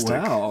fantastic.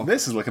 wow.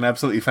 This is looking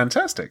absolutely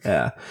fantastic.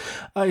 Yeah.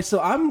 All right, so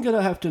I'm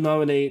gonna have to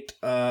nominate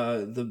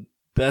the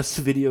best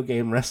video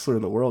game wrestler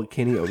in the world,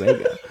 Kenny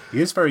Omega.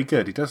 He is very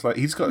good. He does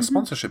he's got a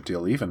sponsorship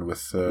deal even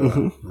with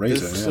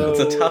Razer. It's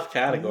a tough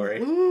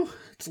category.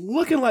 It's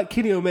looking like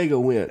Kenny Omega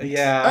wins.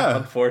 Yeah,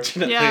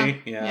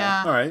 unfortunately.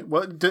 Yeah. All right.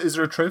 Well, is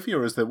there a trophy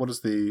or is there what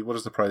is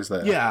the prize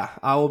there? Yeah,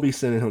 I will be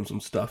sending him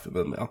some stuff in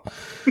the mail.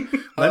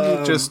 Let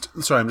me just.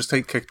 Sorry, I'm just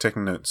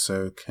taking notes.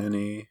 So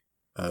Kenny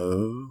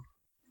Omega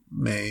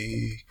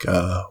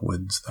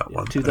wins that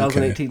one.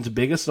 2018's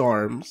biggest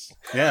arms.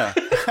 Yeah.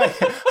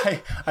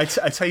 I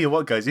tell you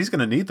what, guys, he's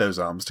going to need those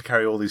arms to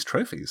carry all these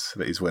trophies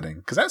that he's winning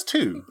because that's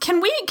 2. Can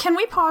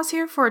we pause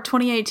here for a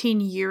 2018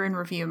 year in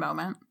review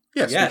moment?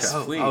 Yes,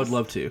 Oh, please. I would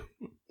love to.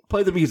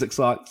 Play the music,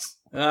 Socks.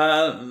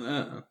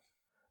 Oh,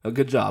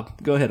 good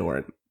job. Go ahead,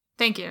 Oren.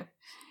 Thank you.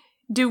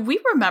 Do we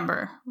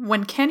remember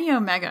when Kenny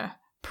Omega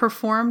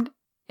performed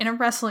in a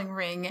wrestling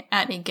ring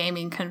at a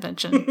gaming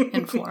convention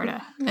in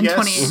Florida in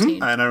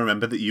 2018? And I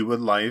remember that you were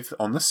live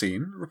on the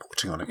scene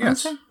reporting on it.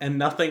 Yes. And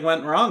nothing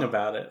went wrong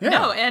about it. Yeah.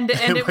 No, and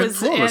it was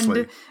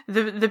flawlessly.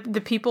 and the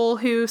people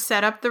who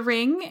set up the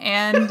ring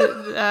and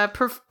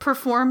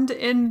performed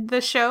in the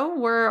show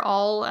were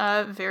all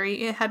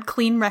had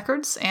clean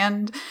records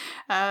and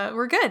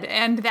were good.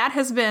 And that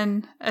has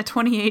been a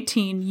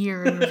 2018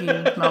 year in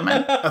review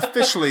moment.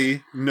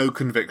 Officially, no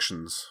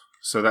convictions.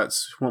 So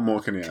that's what more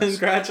can you ask?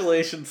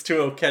 Congratulations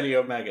to Kenny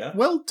Omega.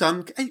 Well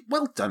done,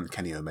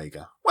 Kenny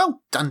Omega.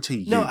 Well done to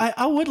you. No,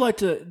 I would like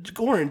to.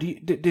 Oren,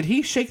 did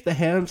he shake the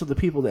hands of the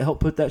people that helped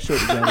put that show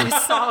together? I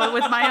saw it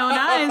with my own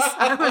eyes.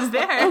 I was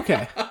there.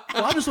 Okay.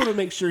 Well, I just want to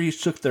make sure he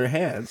shook their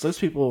hands. Those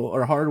people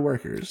are hard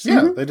workers.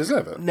 Yeah, they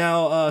deserve it.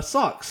 Now,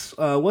 Socks,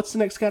 what's the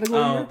next category?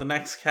 Oh, the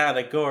next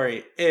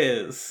category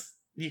is...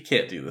 You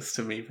can't do this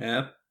to me,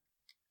 man.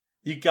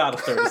 You gotta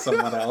throw to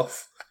someone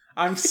else.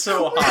 I'm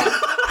so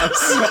hot. I'm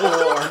so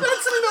warm.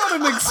 That's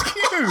not an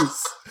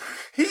excuse.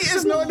 He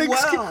is not an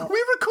excuse.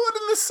 We record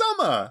in the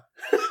summer.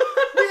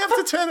 We have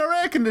to turn our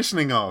air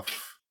conditioning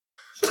off.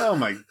 Oh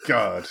my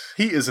god.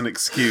 He is an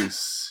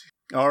excuse.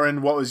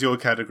 Oren, what was your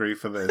category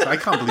for this? I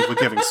can't believe we're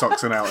giving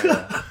Socks an out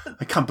here.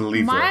 I can't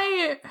believe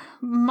that.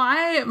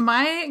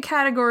 My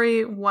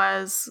category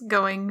was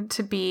going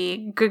to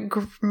be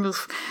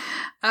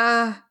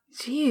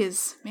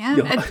jeez, man.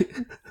 Yo.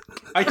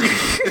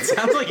 It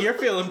sounds like you're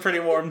feeling pretty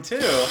warm too.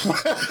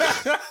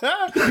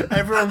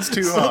 Everyone's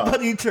too hot.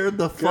 Somebody turned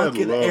the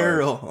fucking Lord.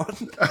 air on.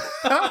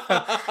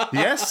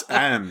 Yes,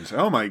 and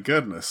oh my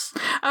goodness.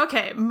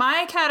 Okay,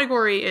 my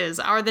category is,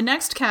 the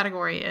next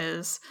category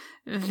is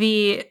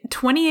the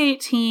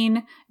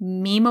 2018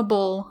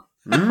 memeable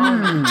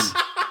moment.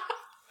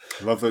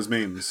 Love those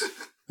memes.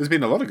 There's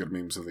been a lot of good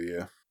memes of the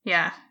year.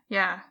 Yeah.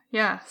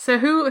 So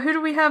who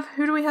do we have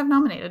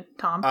nominated,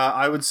 Tom?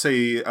 I would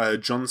say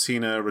John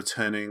Cena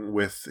returning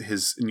with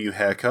his new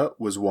haircut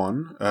was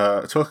one.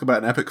 Talk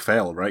about an epic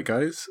fail, right,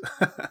 guys?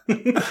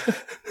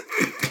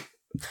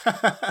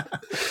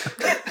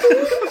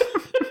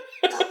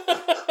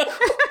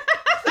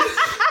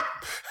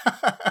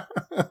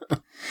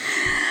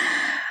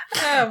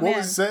 What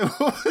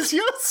was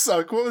your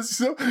suck? What was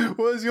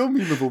your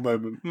memeable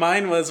moment?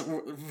 Mine was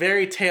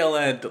very tail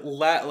end,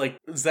 like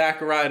Zack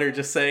Ryder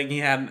just saying he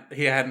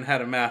hadn't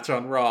had a match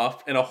on Raw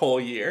in a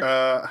whole year.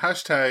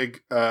 Hashtag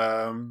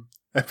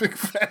epic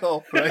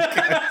fail, right,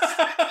 guys?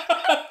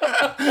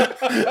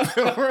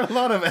 There were a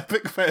lot of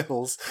epic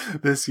fails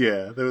this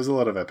year. There was a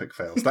lot of epic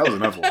fails. That was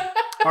another one.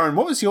 Aaron,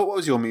 what was your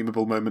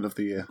memeable moment of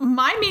the year?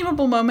 My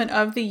memeable moment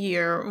of the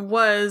year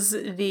was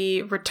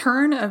the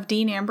return of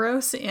Dean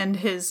Ambrose and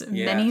his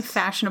many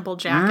fashionable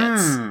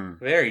jackets.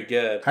 Very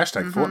good.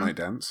 Hashtag Fortnite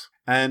dance.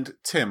 And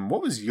Tim,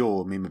 what was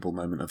your memeable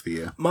moment of the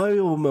year? My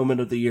memeable moment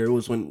of the year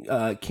was when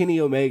Kenny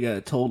Omega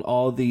told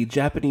all the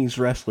Japanese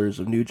wrestlers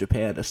of New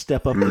Japan to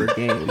step up their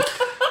game.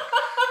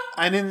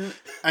 And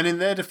in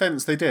their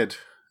defense, they did.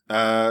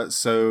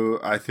 So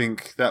I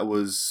think that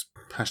was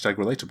hashtag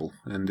relatable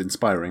and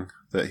inspiring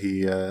that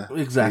he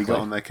got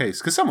on their case.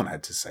 Because someone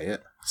had to say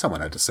it. I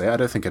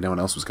don't think anyone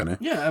else was going to.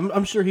 Yeah,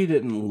 I'm sure he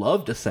didn't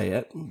love to say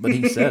it, but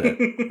he said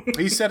it.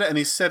 He said it, and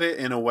he said it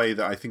in a way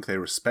that I think they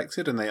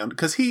respected, and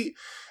because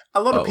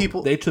a lot of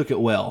people... They took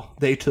it well.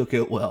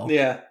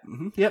 Yeah.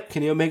 Mm-hmm. Yep,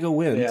 Kenny Omega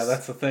wins. Yeah,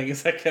 that's the thing,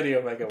 is that Kenny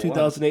Omega won.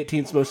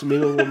 2018's most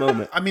memorable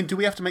moment. I mean, do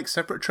we have to make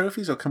separate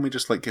trophies, or can we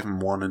just give him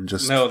one and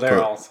just... No,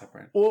 they're all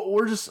separate.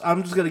 Well,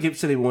 I'm just going to give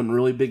City one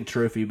really big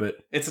trophy, but...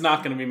 It's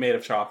not going to be made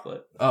of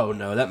chocolate. Oh,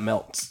 no, that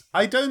melts.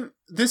 Is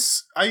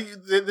this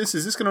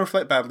going to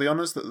reflect badly on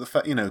us? That the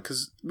fact,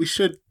 because there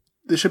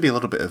should be a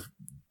little bit of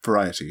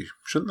variety,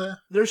 shouldn't there?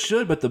 There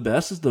should, but the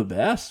best is the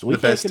best. We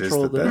the can't best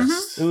control is the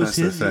this.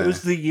 best. It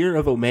was the year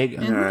of Omega.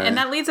 And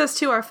that leads us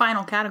to our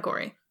final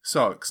category.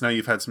 Socks, now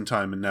you've had some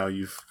time and now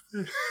you've...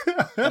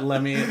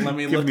 let me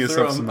look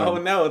through them. Oh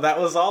no, that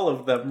was all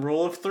of them.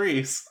 Rule of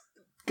threes.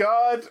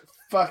 God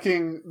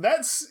fucking...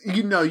 That's...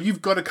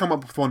 you've got to come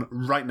up with one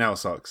right now,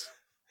 Socks.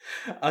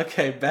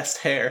 Okay, best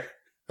hair.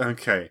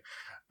 Okay.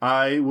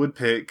 I would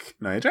pick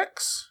Nia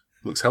Jax.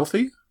 Looks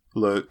healthy.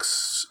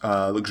 Looks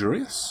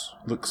luxurious.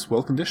 Looks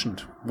well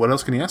conditioned. What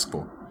else can you ask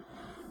for?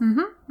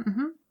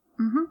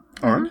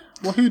 Alright.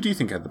 Well, who do you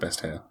think had the best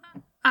hair?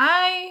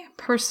 I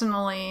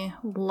personally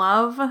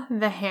love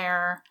the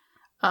hair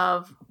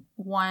of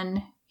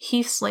one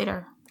Heath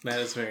Slater. That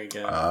is very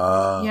good.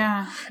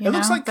 Yeah. It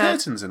looks like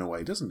curtains in a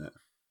way, doesn't it?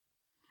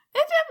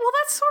 Well,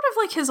 that's sort of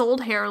like his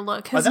old hair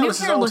look. His new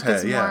hair look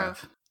is more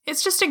of...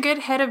 It's just a good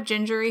head of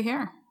gingery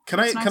hair. Can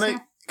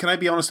I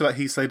be honest about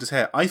Heath Slater's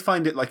hair? I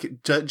find it like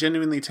it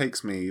genuinely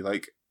takes me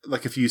like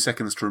a few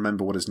seconds to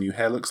remember what his new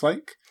hair looks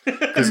like.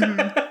 Because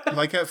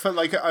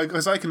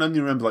I can only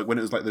remember like when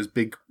it was like those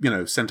big,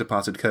 center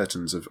parted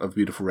curtains of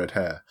beautiful red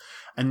hair,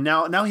 and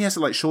now he has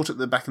it like short at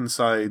the back and the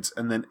sides,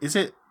 and then it's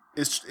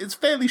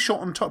fairly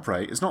short on top,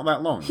 right? It's not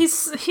that long.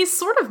 He's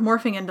sort of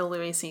morphing into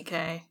Louis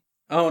C.K.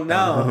 Oh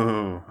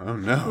no! Oh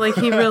no! Like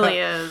he really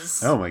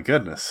is. Oh my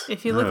goodness!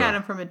 If you look at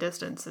him from a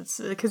distance, it's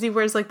because he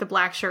wears like the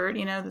black shirt,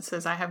 that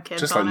says "I have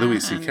kids." Just like Louis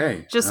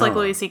C.K. Just like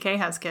Louis C.K.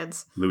 has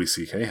kids. Louis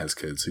C.K. has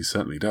kids. He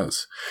certainly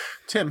does.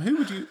 Tim,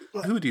 who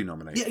would you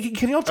nominate? Yeah,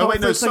 can y'all talk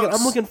for a second?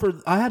 I'm looking for.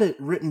 I had it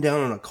written down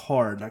on a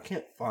card and I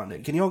can't find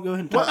it. Can y'all go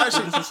ahead and talk for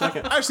just a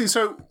second? Actually,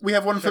 so we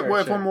have one. We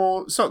have one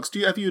more. Socks.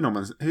 Have you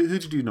nominated? Who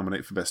did you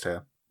nominate for best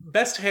hair?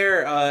 Best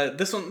hair.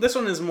 This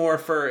one is more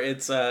for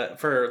its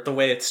for the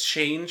way it's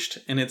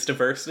changed and its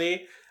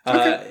diversity.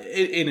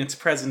 In its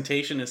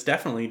presentation, is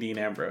definitely Dean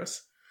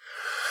Ambrose.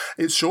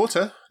 It's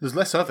shorter. There's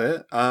less of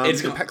it.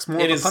 It packs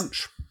more of a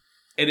punch.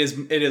 It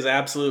is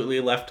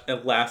absolutely left a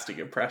lasting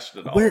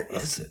impression at all. Where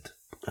is it?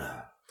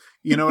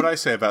 You know what I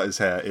say about his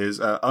hair is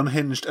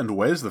unhinged and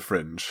where's the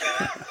fringe?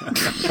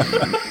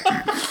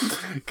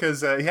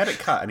 Because he had it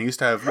cut and he used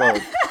to have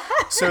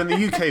So in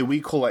the UK, we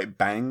call like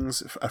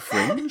bangs a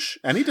fringe,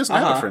 and he doesn't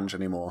have a fringe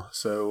anymore.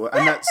 So,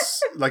 and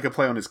that's like a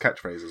play on his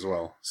catchphrase as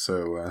well.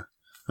 So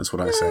that's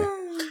what I say.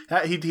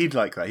 He'd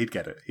like that. He'd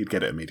get it. He'd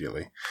get it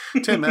immediately.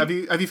 Tim, have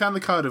you found the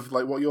card of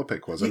like what your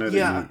pick was? I know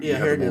yeah,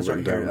 here it is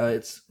right here.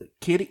 It's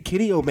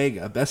Kitty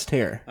Omega, best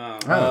hair.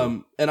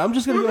 And I'm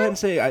just gonna go ahead and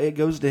say it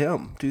goes to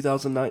him.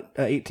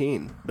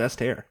 2018, best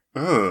hair.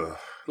 Ugh,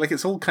 like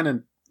it's all kind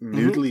of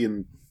noodly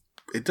and.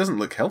 It doesn't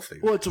look healthy.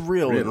 Well, it's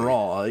real and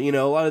raw. A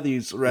lot of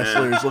these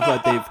wrestlers look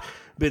like they've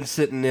been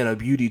sitting in a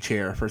beauty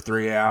chair for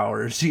 3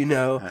 hours.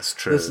 That's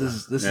true. This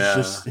is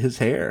just his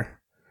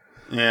hair.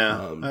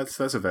 Yeah, that's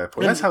a fair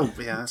point. That's how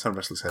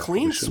wrestlers have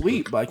clean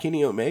sweep by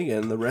Kenny Omega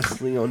in the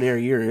Wrestling on Air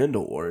Year-End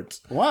Awards.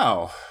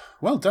 Wow,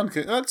 well done.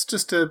 That's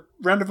just a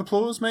round of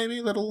applause,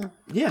 maybe round of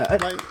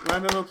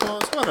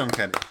applause. Well done,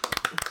 Kenny.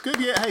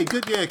 Good year. Hey,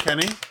 good year,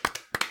 Kenny.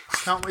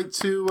 Can't wait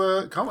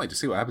to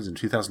see what happens in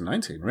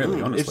 2019.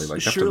 Really, honestly,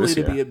 it's surely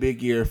to be a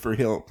big year for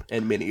him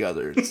and many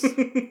others.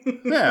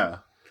 Yeah.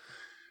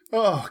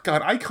 Oh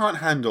God, I can't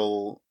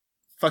handle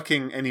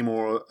fucking any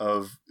more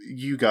of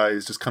you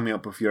guys just coming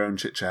up with your own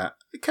chit chat.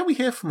 Can we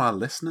hear from our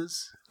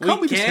listeners? Can't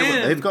we just hear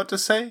what they've got to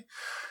say?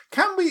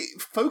 Can we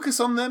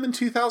focus on them in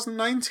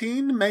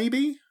 2019?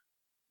 Maybe.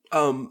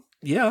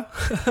 Yeah,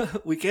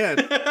 we can.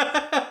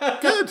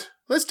 Good.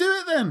 Let's do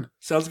it then.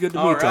 Sounds good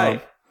to me,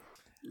 Tom.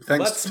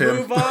 Thanks, Tim.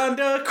 Let's move on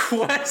to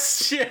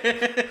questions.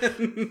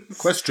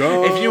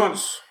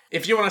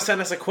 If you want to send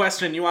us a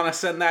question, you want to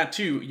send us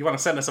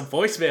a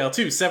voicemail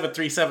to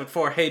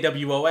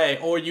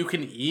 7374-HEY-WOA, or you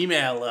can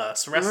email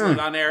us,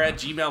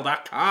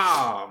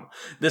 wrestlingonair@gmail.com.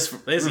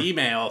 This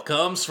email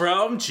comes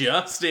from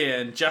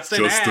Justin.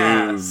 Justin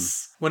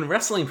asks, when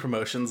wrestling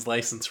promotions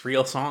license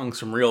real songs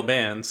from real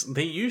bands,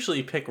 they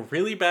usually pick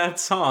really bad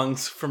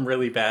songs from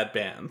really bad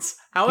bands.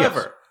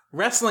 However,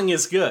 wrestling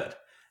is good.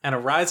 And a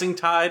rising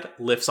tide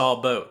lifts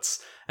all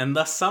boats. And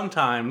thus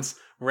sometimes,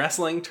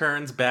 wrestling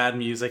turns bad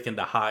music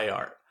into high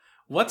art.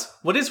 What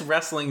is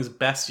wrestling's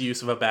best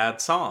use of a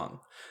bad song?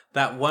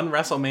 That one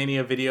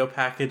WrestleMania video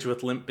package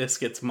with Limp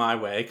Bizkit's My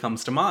Way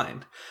comes to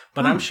mind.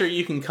 But I'm sure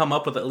you can come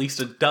up with at least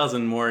a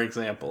dozen more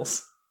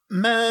examples.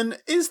 Man,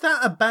 is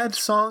that a bad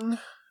song?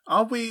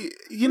 Are we...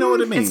 You know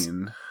what I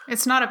mean?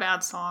 It's not a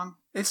bad song.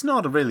 It's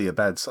not really a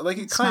bad song.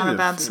 It's not a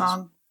bad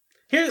song.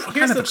 Here's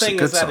the thing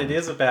is that it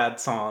is a bad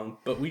song,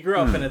 but we grew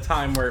up in a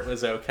time where it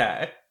was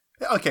okay.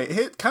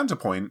 Okay,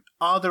 counterpoint.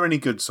 Are there any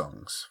good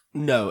songs?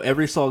 No,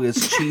 every song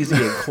is cheesy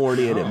and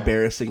corny and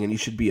embarrassing, and you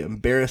should be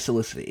embarrassed to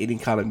listen to any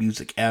kind of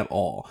music at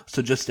all.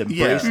 So just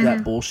embrace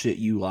that bullshit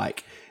you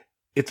like.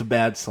 It's a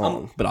bad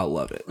song, but I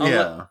love it.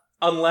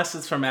 Unless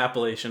it's from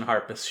Appalachian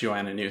harpist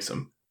Joanna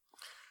Newsom.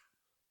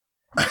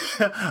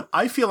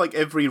 I feel like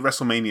every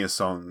WrestleMania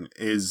song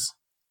is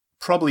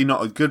probably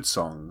not a good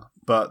song,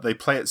 but they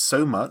play it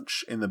so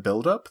much in the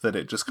build-up that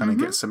it just kind of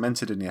gets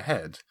cemented in your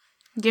head.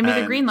 Give me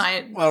the green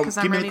light, because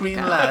I'm ready to go.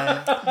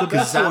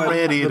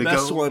 The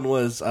best one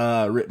was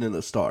Written in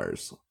the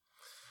Stars.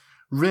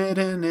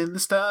 Written in the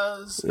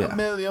stars, a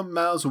million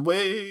miles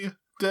away.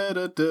 Da,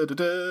 da, da, da,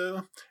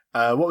 da.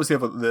 What was the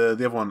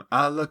other one?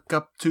 I look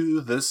up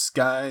to the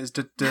skies.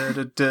 Da, da,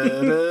 da,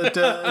 da,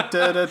 da,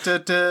 da, da,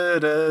 da,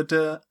 da,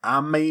 da. I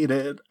made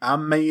it.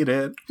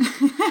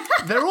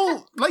 They're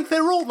all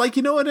like,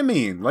 you know what I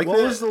mean? Like,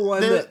 what was the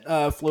one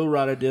that Flo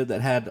Rida did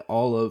that had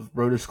all of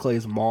Brodus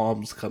Clay's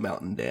moms come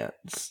out and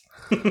dance?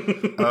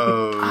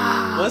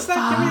 Was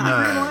that Give Me the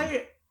Green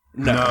Light?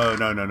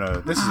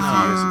 No. This is a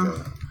few years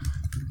ago.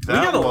 We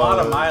got a lot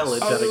of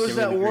mileage out of It was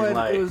that one.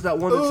 It was that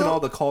one that's in all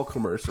the car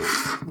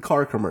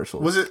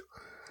commercials.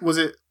 Was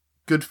it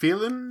Good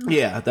Feeling?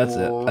 Yeah, that's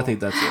it. I think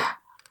that's it.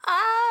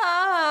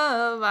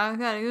 Oh, I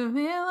got a good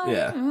feeling.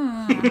 Yeah.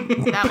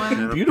 That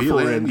one. Beautiful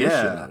Feeling, rendition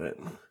yeah. of it.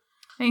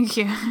 Thank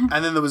you.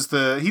 And then there was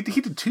he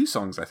did 2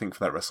 songs, I think,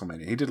 for that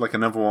WrestleMania. He did like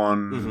another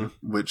one,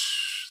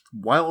 which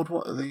Wild,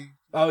 what are they?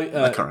 Oh, I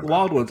can't remember.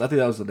 Wild Ones. I think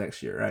that was the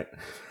next year, right?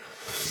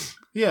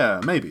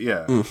 Yeah, maybe.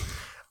 Yeah.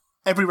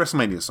 Every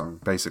WrestleMania song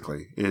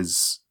basically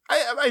is.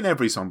 I mean,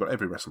 every song, but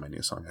every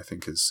WrestleMania song, I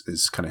think,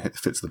 is kind of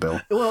fits the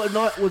bill. Well,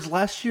 was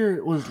last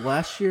year? Was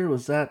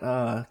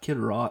that Kid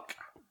Rock?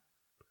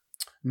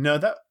 No,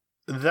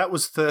 that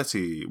was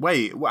 30.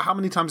 Wait, how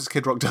many times has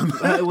Kid Rock done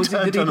that?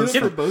 Did he do it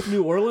for both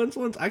New Orleans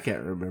ones? I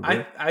can't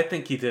remember. I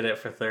think he did it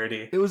for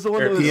 30. It was the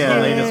one that was the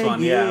latest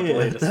one. Yeah, the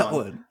latest that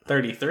one.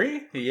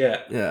 33?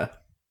 Yeah. Yeah.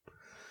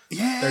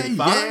 Yeah,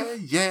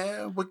 35?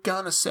 yeah, we're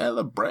gonna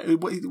celebrate.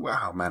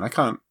 Wow, man, I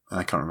can't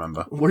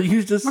remember. Were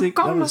you just We're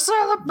thinking that gonna was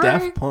celebrate.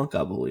 Daft Punk,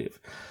 I believe.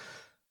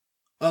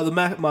 The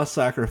My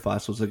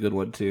Sacrifice was a good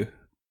one too.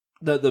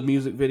 The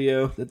music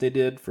video that they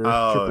did for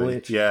Triple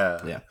H. Yeah.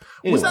 Anyway.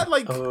 Was that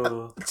like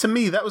to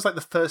me? That was like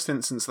the first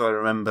instance that I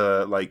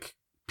remember, like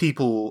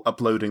people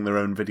uploading their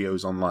own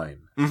videos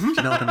online. Mm-hmm. Do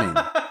you know what I mean?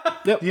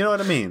 Yep. You know what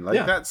I mean? Like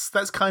Yeah.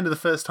 that's kind of the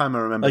first time I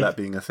remember that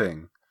being a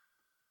thing.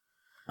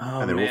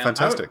 Oh, And they were all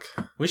fantastic.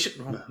 We should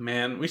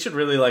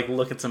really like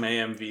look at some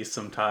AMVs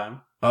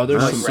sometime. Oh,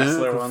 there's Like some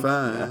wrestler ones.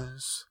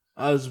 Sacrifice.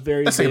 I was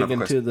very Let's big take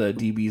another into the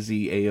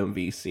DBZ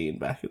AMV scene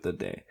back in the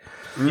day.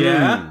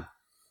 Yeah?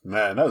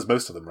 Man, that was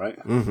most of them, right?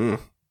 Mm-hmm.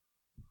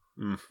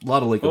 A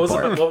lot of Linkin What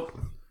was Park.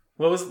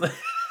 what was the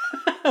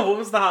what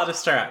was the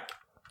hottest track?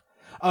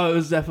 Oh, it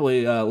was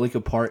definitely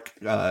Linkin Park,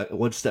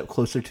 One Step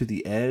Closer to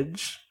the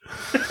Edge.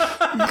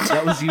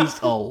 That was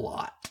used a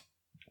lot.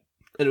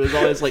 And it was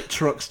always like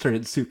Trunks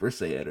turning Super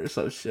Saiyan or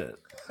some shit.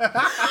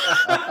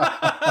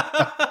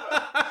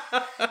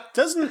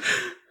 Doesn't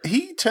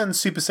he turn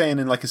Super Saiyan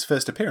in like his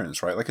first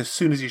appearance, right? Like as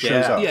soon as he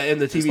shows up. Yeah, in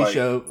the it's TV like,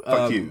 show.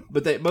 Fuck you.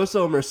 But most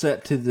of them are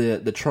set to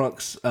the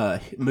Trunks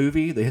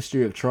movie, The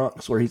History of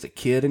Trunks, where he's a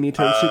kid and he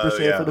turns Super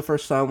Saiyan for the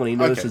first time when he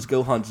notices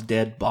Gohan's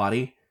dead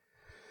body.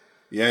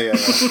 Yeah.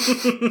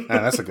 Man,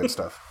 that's the good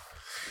stuff.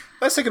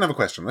 Let's take another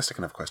question.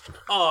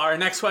 Oh, our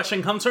next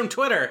question comes from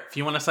Twitter. If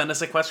you want to send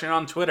us a question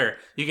on Twitter,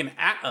 you can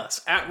 @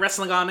 us at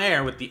Wrestling On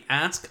Air with the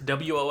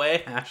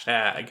AskWOA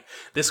hashtag.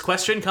 This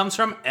question comes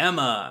from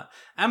Emma.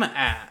 Emma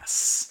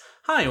asks,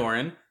 "Hi,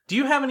 Oren. Do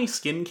you have any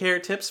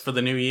skincare tips for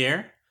the new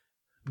year?"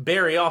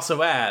 Barry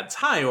also adds,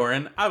 "Hi,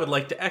 Oren. I would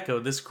like to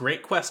echo this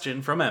great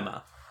question from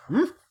Emma."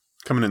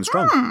 Coming in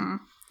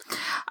strong.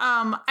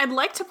 I'd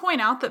like to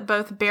point out that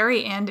both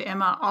Barry and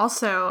Emma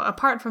also,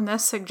 apart from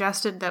this,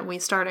 suggested that we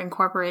start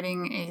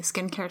incorporating a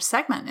skincare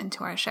segment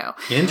into our show.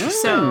 Interesting.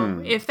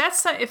 So if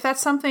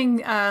that's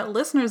something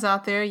listeners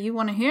out there you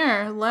want to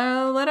hear,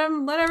 let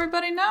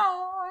everybody know.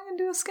 I can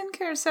do a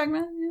skincare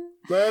segment.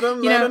 Let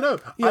them know.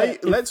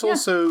 Let's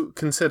also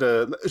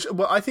consider.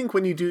 Well, I think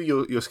when you do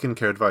your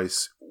skincare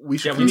advice, we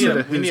should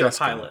consider we need a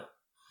asking. pilot.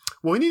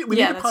 Well, we need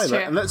a pilot, true.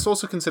 And let's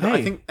also consider. Hey,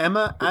 I think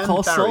Emma and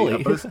call Barry Sully. are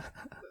both.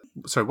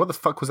 Sorry, what the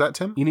fuck was that,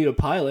 Tim? You need a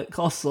pilot,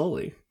 call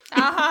Sully.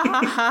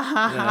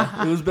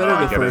 Yeah, it was better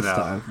the first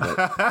time.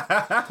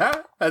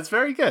 But... That's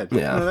very good.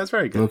 Yeah. No, that's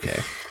very good.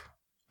 Okay.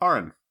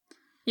 Oren,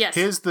 Yes.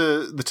 here's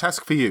the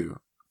task for you.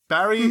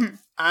 Barry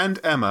and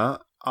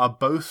Emma are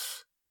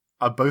both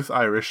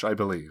Irish, I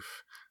believe.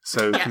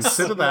 So Yes.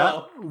 consider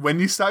that when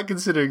you start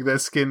considering their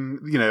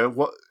skin. You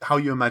know how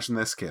you imagine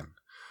their skin.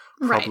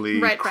 Probably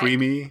right.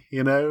 creamy.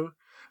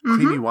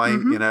 Creamy white.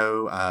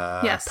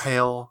 Yes.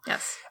 Pale.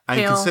 Yes. And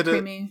Pale,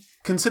 creamy.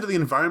 consider the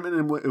environment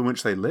in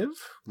which they live,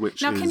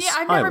 which Now, is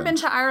I've never Ireland. been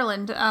to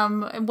Ireland.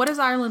 What is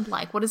Ireland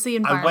like? What is the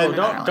environment in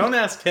Ireland? Don't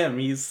ask him.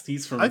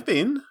 He's from. I've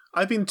been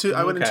to.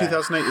 I went in Okay.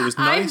 2008. It was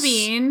nice. I've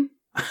been.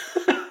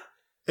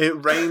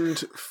 It rained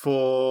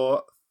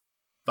for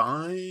 5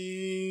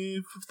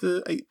 of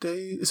the 8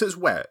 days. So it's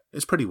wet.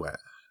 It's pretty wet.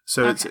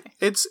 So Okay.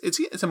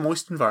 it's a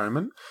moist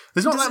environment.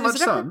 There's not that much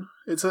sun.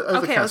 It's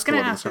overcast. Okay, I was going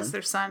to a lot of ask, the is time.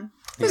 there sun?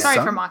 There's Sorry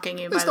sun. for mocking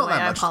you, by There's the not way.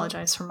 that I much sun.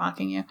 apologize for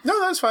mocking you. No,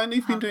 that's fine.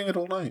 You've been doing it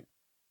all night.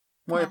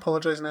 Why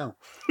apologize now?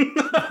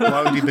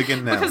 Why would you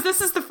begin now? Because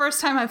this is the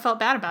first time I felt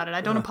bad about it.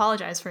 I don't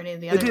apologize for any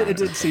of the other It times.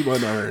 did seem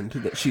unearned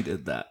that she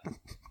did that.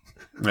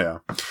 Yeah.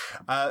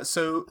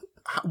 So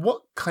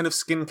what kind of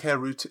skincare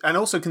routine? And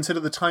also consider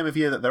the time of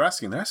year that they're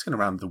asking. They're asking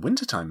around the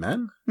wintertime,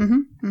 man.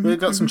 We've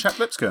got some chapped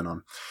lips going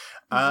on.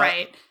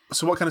 Right.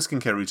 So what kind of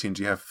skincare routine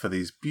do you have for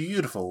these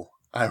beautiful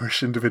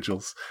Irish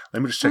individuals?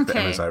 Let me just check that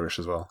Okay. Emma's Irish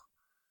as well.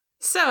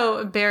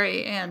 So,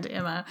 Barry and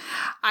Emma,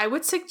 I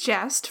would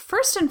suggest,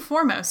 first and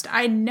foremost,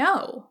 I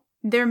know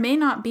there may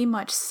not be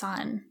much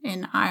sun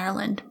in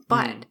Ireland,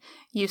 but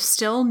you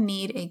still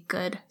need a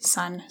good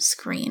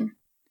sunscreen.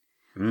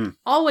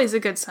 Always a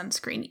good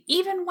sunscreen,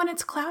 even when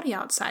it's cloudy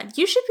outside.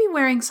 You should be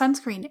wearing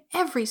sunscreen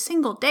every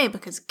single day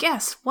because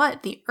guess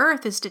what? The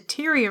earth is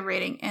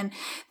deteriorating and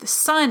the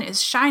sun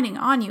is shining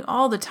on you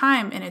all the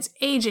time and it's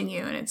aging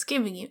you and it's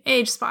giving you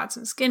age spots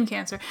and skin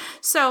cancer.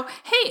 So,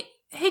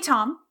 hey,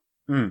 Tom.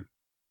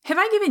 Have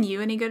I given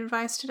you any good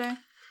advice today?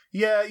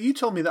 Yeah, you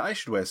told me that I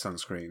should wear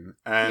sunscreen,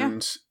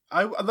 and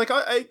I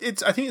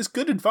think it's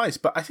good advice,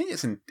 but I think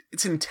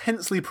it's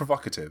intensely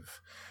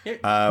provocative.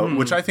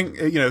 Which I think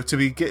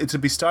to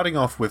be starting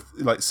off with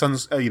like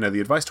the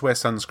advice to wear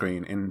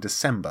sunscreen in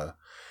December,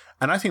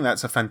 and I think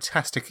that's a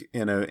fantastic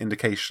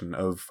indication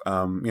of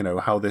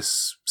how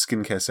this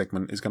skincare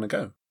segment is going to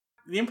go.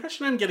 The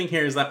impression I'm getting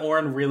here is that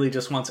Oren really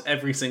just wants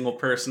every single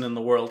person in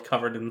the world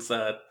covered in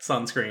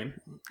sunscreen.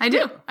 I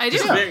do.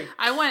 Yeah.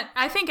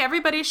 I think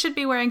everybody should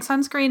be wearing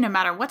sunscreen no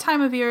matter what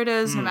time of year it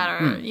is, no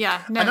matter, you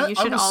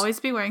should always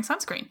be wearing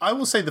sunscreen. I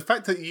will say the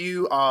fact that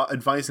you are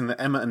advising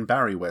that Emma and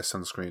Barry wear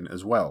sunscreen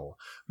as well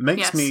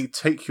makes me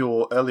take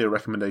your earlier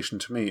recommendation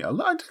to me a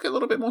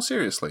little bit more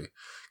seriously.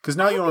 Because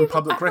now you're on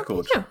public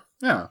record. Yeah.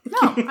 No,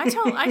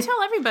 I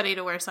tell everybody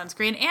to wear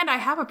sunscreen, and I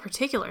have a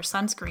particular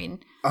sunscreen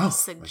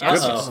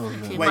suggestion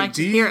if you'd like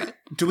to hear it.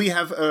 Do we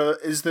have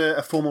is there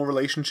a formal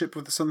relationship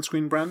with the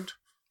sunscreen brand?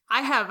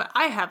 I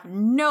have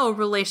no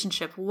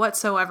relationship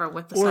whatsoever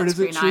with the or sunscreen. Is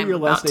it true your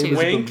last name is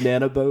the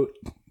Banana Boat?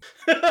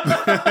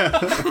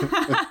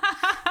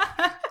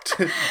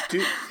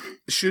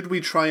 Should we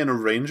try and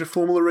arrange a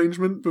formal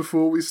arrangement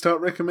before we start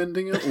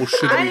recommending it? Or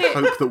should we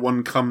hope that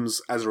one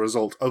comes as a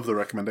result of the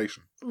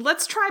recommendation?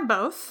 Let's try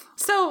both.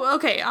 So,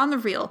 okay, on the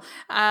real,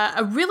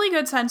 a really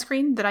good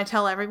sunscreen that I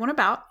tell everyone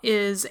about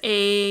is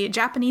a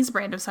Japanese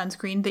brand of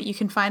sunscreen that you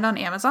can find on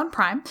Amazon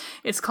Prime.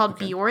 It's called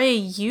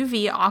Biore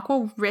UV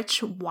Aqua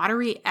Rich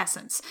Watery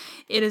Essence.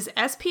 It is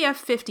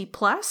SPF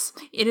 50+.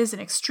 It is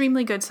an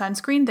extremely good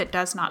sunscreen that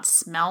does not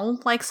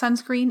smell like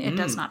sunscreen. It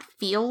does not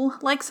feel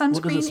like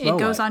sunscreen. It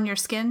goes on your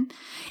skin.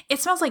 It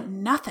smells like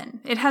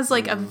nothing. It has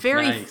like a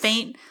very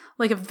faint,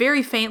 like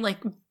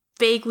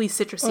vaguely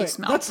citrusy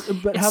smell.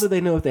 But how do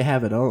they know if they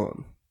have it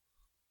on?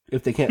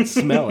 If they can't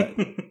smell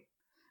it?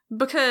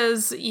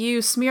 Because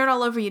you smear it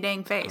all over your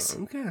dang face.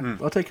 Okay,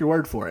 I'll take your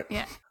word for it.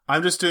 Yeah.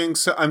 I'm just doing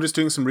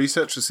some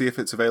research to see if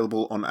it's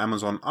available on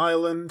Amazon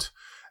Ireland,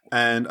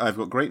 and I've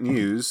got great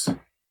news.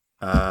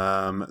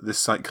 This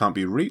site can't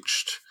be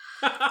reached.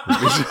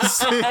 Let me just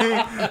see.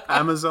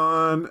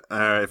 Amazon.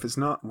 If it's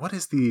not, what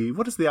is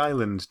the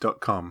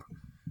island.com?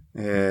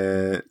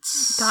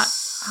 It's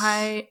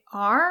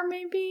 .ir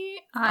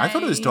maybe. I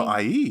thought it was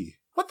 .ie.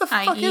 What the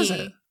fuck is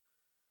it?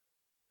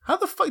 How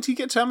the fuck do you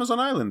get to Amazon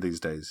Island these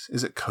days?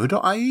 Is it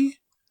co.ie?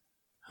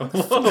 Co.ie?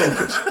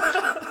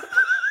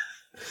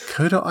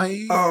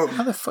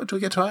 How the fuck do we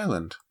get to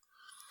Ireland?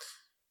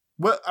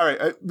 Well, all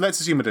right.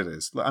 Let's assume it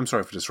is. I'm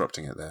sorry for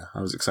disrupting it there.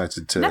 I was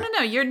excited to. No.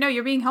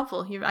 You're being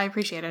helpful. I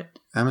appreciate it.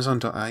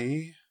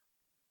 Amazon.ie.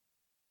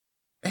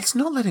 It's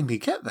not letting me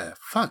get there.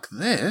 Fuck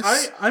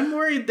this. I'm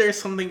worried there's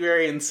something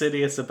very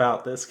insidious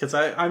about this because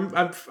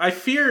I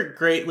fear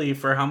greatly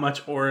for how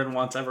much Oren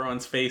wants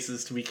everyone's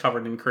faces to be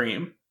covered in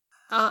cream.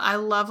 I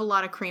love a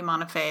lot of cream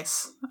on a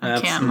face.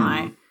 I can't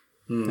lie.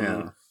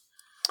 Yeah.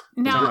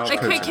 Now,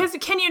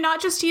 can you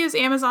not just use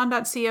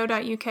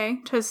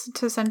Amazon.co.uk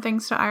to send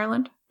things to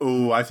Ireland?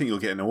 Oh, I think you'll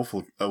get in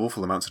awful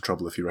amounts of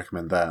trouble if you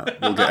recommend that.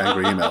 We'll get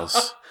angry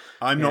emails.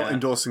 I'm not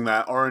endorsing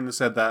that. Oren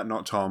said that,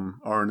 not Tom.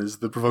 Oren is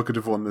the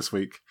provocative one this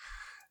week.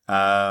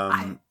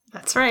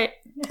 That's right.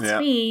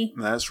 It's me.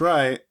 That's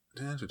right.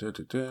 Outside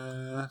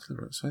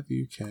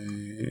the UK.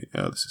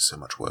 Oh, this is so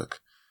much work.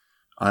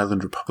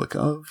 Ireland, Republic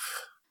of...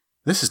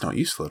 This is not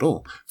useful at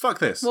all. Fuck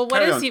this. Well,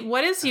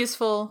 what is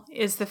useful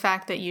is the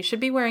fact that you should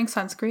be wearing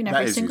sunscreen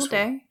every single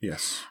day.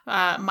 Yes.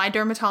 My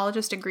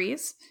dermatologist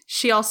agrees.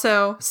 She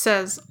also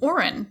says,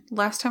 Oren,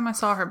 last time I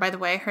saw her, by the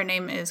way, her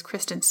name is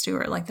Kristen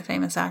Stewart, like the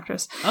famous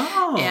actress.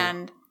 Oh.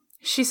 And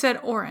she said,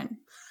 Oren,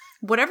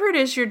 whatever it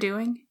is you're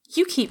doing,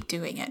 you keep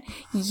doing it.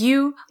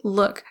 You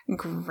look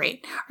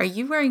great. Are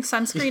you wearing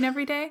sunscreen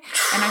every day?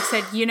 And I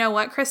said, you know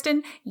what,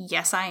 Kristen?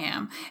 Yes, I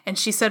am. And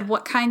she said,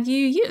 what kind do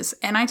you use?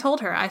 And I told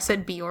her, I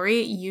said,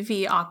 Biore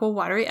UV Aqua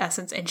Watery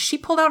Essence. And she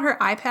pulled out her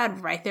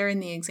iPad right there in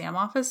the exam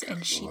office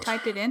and she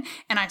typed it in.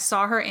 And I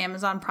saw her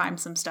Amazon Prime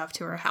some stuff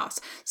to her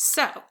house.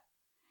 So,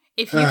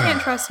 if you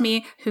can't trust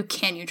me, who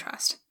can you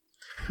trust?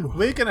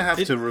 We're going to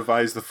have to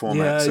revise the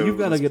format. Yeah, so you've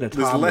got to get a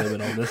time limit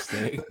on this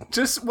thing.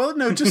 Just so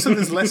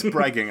there's less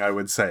bragging, I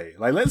would say.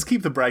 Like, let's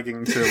keep the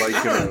bragging to, like,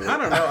 I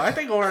don't know. I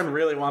think Oren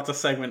really wants a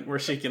segment where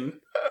she can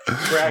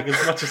brag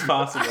as much as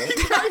possible.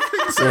 I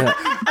think so. Yeah.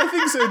 I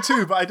think so,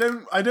 too, but I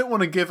don't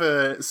want to give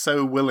her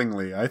so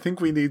willingly. I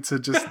think we need to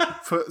just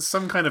put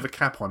some kind of a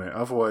cap on it.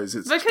 Otherwise,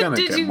 it's going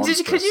to get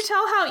monstrous. Could you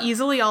tell how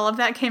easily all of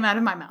that came out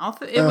of my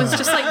mouth? It was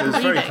just like it was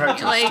breathing. Very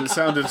practiced. Like... It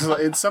sounded like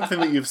it's something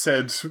that you've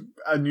said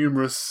at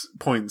numerous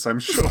points, I'm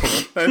sure.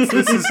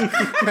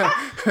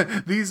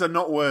 These are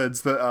not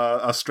words that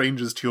are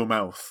strangers to your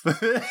mouth.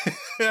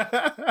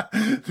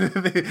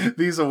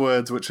 These are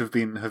words which have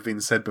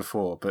been said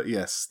before. But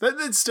yes,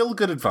 it's still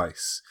good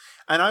advice.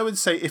 And I would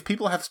say if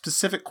people have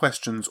specific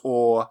questions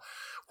or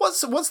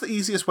what's the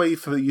easiest way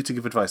for you to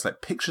give advice?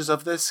 Like pictures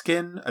of their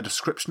skin, a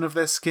description of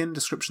their skin,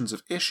 descriptions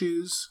of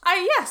issues?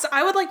 Yes,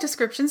 I would like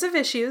descriptions of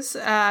issues.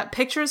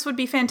 Pictures would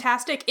be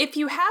fantastic. If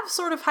you have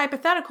sort of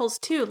hypotheticals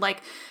too,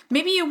 like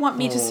maybe you want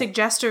me to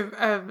suggest a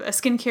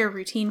skincare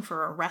routine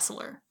for a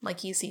wrestler, like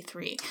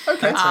EC3.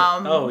 Okay.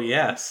 Oh,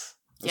 yes.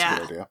 That's a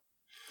good idea.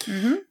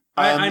 Mm-hmm.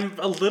 I'm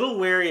a little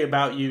wary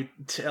about you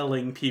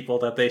telling people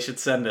that they should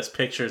send us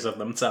pictures of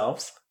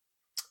themselves.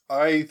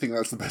 I think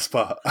that's the best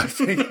part. I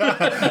think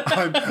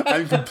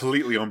I'm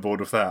completely on board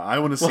with that. I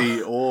want to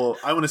see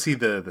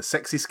the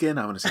sexy skin.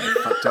 I want to see the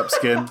fucked up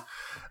skin.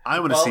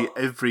 I want to see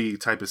every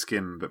type of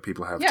skin that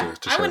people have to show.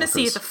 I want to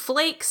see the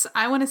flakes.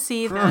 I want to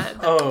see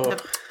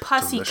the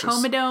pussy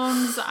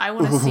comedones. I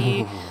want to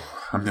see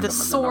the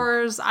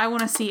sores. I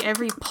want to see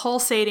every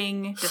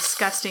pulsating,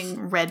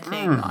 disgusting red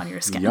thing on your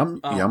skin.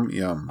 Yum.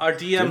 Our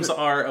DMs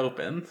are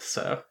open,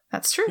 so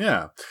that's true.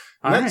 Yeah.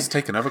 Let's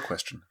take another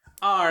question.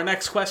 Our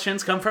next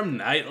questions come from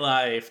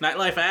Nightlife.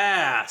 Nightlife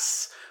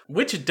asks,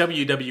 which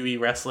WWE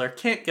wrestler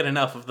can't get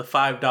enough of the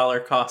 $5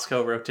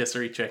 Costco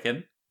rotisserie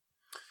chicken?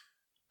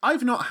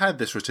 I've not had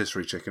this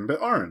rotisserie chicken,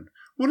 but Aaron,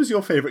 what is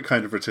your favorite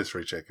kind of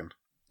rotisserie chicken?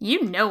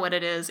 You know what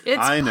it is.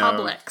 It's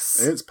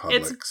Publix. It's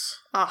Publix.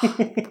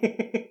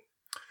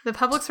 The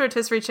Publix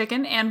rotisserie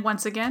chicken, and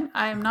once again,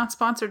 I am not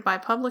sponsored by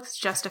Publix,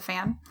 just a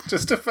fan.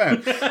 Just a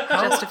fan.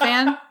 Just a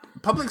fan.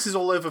 Publix is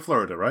all over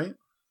Florida, right?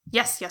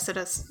 Yes, it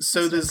is.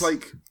 So there's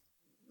like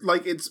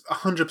it's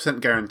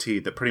 100%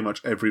 guaranteed that pretty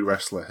much every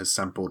wrestler has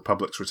sampled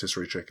Publix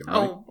rotisserie chicken, right?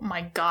 Oh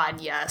my god,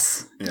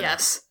 yes. Yeah.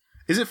 Yes.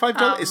 Is it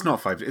 $5? It's not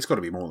 $5. It's got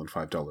to be more than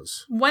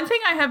 $5. One thing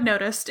I have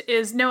noticed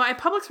is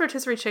Publix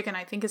rotisserie chicken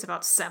I think is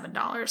about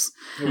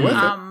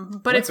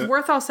 $7. But it's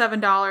worth all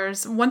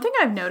 $7. One thing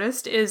I've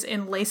noticed is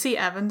in Lacey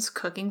Evans'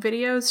 cooking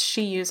videos,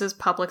 she uses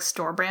Publix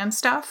store brand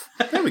stuff.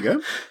 There we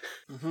go.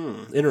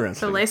 Mm-hmm. Interesting.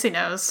 So Lacey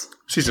knows.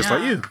 She's just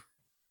like you.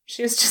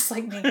 She was just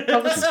like me. She's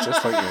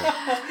just like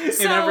you.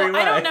 So, in every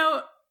way. I don't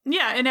know.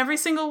 Yeah, in every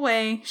single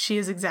way, she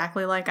is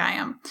exactly like I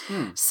am.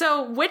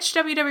 So, which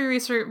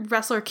WWE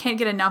wrestler can't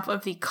get enough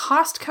of the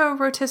Costco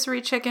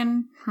rotisserie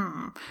chicken?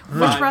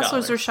 Which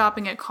wrestlers are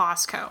shopping at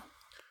Costco?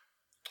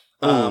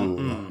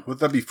 Would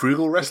that be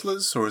frugal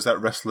wrestlers, or is that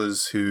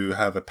wrestlers who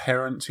have a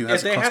parent who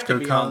has a Costco card? They have to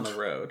be on the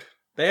road.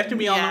 They have to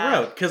be on the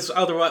road,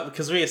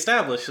 because we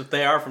established if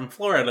they are from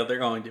Florida, they're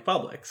going to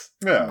Publix.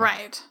 Yeah.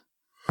 Right.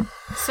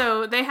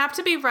 So they have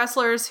to be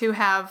wrestlers who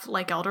have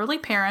like elderly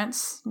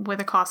parents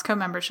with a Costco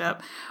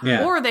membership,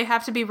 or they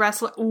have to be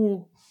wrestler.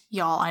 Ooh,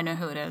 y'all, I know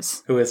who it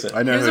is. Who is it?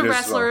 I know There's who it a is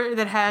wrestler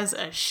that has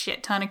a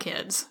shit ton of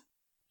kids.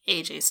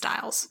 AJ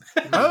Styles.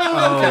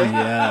 Oh, okay.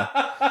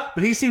 Yeah,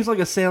 but he seems like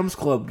a Sam's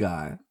Club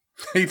guy.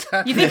 You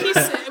think which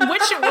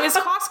is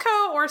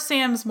Costco or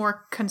Sam's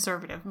more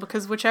conservative?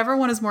 Because whichever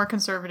one is more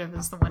conservative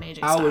is the one AJ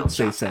Styles. I would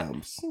say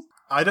Sam's.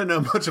 I don't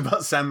know much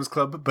about Sam's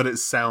Club, but it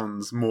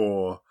sounds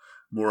more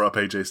up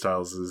AJ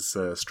Styles'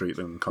 street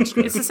than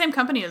Costco. It's the same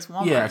company as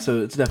Walmart. Yeah,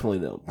 so it's definitely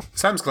them.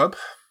 Sam's Club.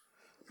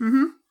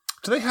 Mm-hmm.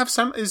 Do they have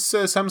Is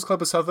Sam's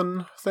Club a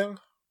Southern thing?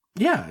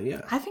 Yeah.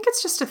 I think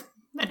it's just an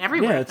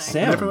everywhere it's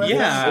thing. Sam. Everywhere?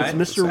 Yeah, it's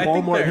Mr.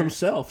 Walmart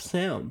himself,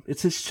 Sam.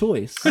 It's his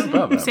choice. How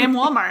about that? Sam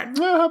Walmart.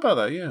 Well, how about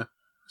that? Yeah,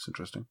 that's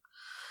interesting.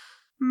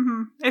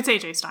 Mm-hmm. It's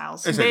AJ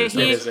Styles. It is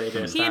AJ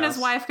Styles. He and his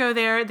wife go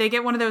there. They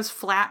get one of those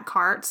flat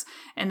carts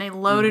and they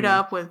load it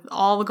up with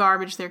all the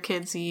garbage their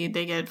kids eat.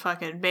 They get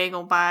fucking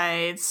bagel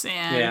bites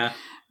and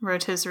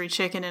rotisserie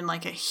chicken and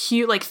like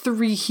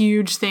three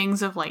huge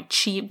things of like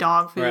cheap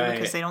dog food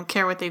because they don't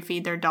care what they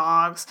feed their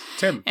dogs.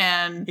 Tim.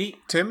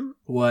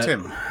 What?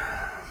 Tim.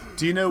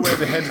 Do you know where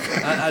the head?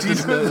 I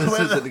just know this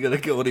isn't going to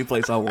go any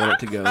place I want it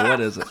to go. What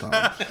is it, Tom?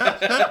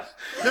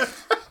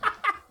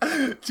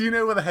 Do you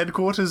know where the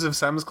headquarters of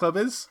Sam's Club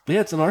is?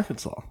 Yeah, it's in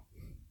Arkansas.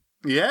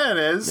 Yeah, it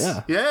is.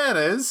 Yeah, it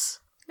is.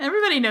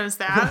 Everybody knows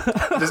that.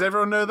 Does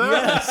everyone know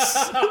that?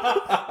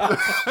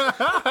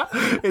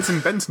 Yes. It's in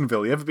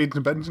Bentonville. You ever been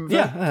to Bentonville?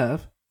 Yeah, I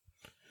have.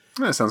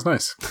 Oh, that sounds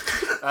nice.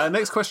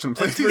 Next question,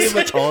 please. Pretty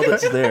much all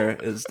that's there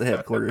is the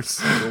headquarters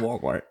of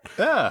Walmart.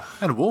 Yeah,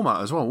 and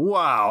Walmart as well.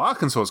 Wow,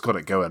 Arkansas's got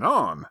it going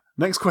on.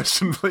 Next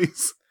question,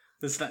 please.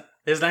 His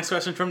next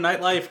question from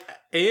Nightlife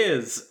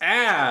is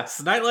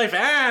Nightlife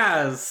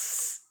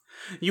asks,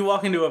 you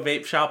walk into a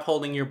vape shop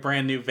holding your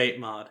brand new vape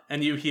mod,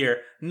 and you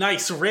hear,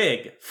 "Nice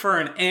rig for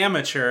an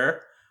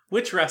amateur."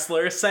 Which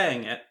wrestler is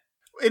saying it?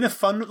 In a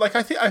fun,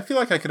 I feel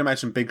like I can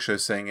imagine Big Show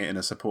saying it in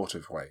a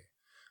supportive way.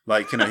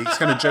 Like, he's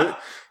kind of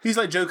he's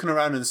like joking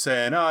around and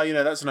saying,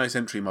 that's a nice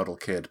entry model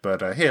kid,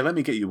 but here, let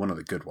me get you one of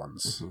the good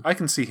ones. Mm-hmm. I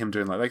can see him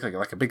doing like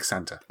a big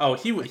Santa. Oh,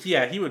 he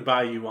would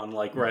buy you one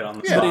right on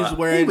the spot.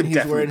 But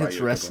he's wearing his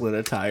wrestling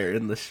attire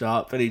in the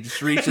shop, and he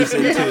just reaches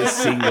into his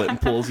singlet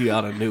and pulls you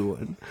out a new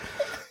one.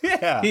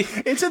 Yeah,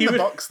 it's in the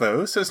box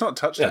though, so it's not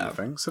touched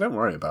anything. So don't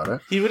worry about it.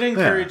 He would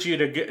encourage you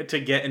to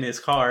get in his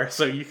car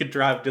so you could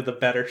drive to the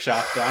Better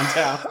Shop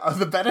downtown.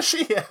 The Better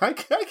Shop, yeah, I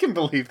can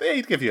believe that.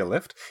 He'd give you a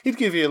lift. He'd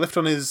give you a lift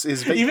on his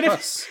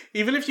vape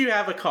even if you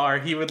have a car,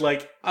 he would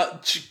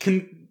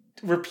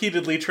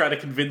repeatedly try to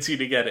convince you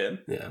to get in.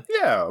 Yeah.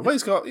 Yeah, well,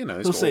 he's got, he's got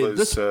all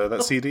those,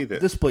 that CD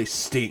that... This place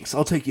stinks.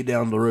 I'll take you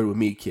down the road with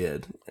me,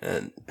 kid.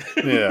 And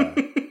Yeah.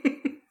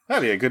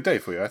 That'd be a good day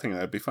for you. I think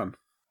that'd be fun.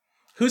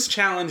 Who's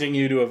challenging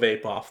you to a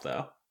vape off,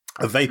 though?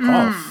 A vape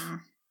off?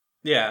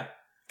 Yeah.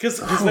 Because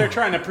they're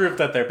trying to prove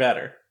that they're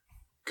better.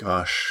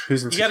 Gosh,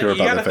 who's insecure about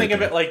You gotta think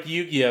of it like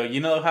Yu-Gi-Oh! You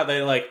know how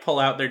they, like, pull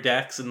out their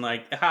decks and,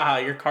 like, haha,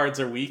 your cards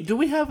are weak? do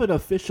we have an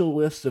official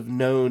list of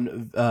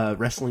known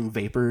wrestling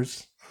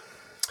vapors?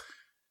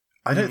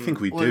 I don't think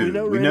we do.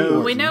 Well,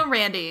 we know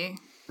Randy.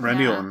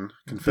 Randy Orton,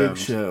 confirmed.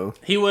 Big Show.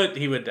 He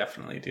would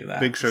definitely do that.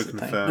 Big Show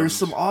confirmed. There's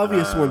some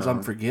obvious ones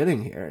I'm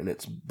forgetting here, and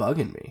it's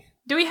bugging me.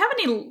 Do we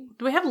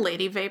have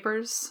lady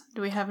vapors?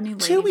 Do we have any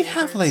lady Do we vapors?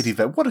 have lady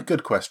vapor? What a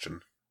good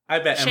question. I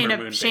bet Shayna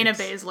vapes.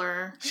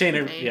 Baszler.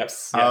 Shayna, vapes. yep.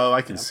 Oh,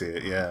 I can see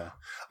it, yeah.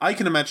 I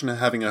can imagine her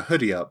having a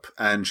hoodie up,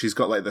 and she's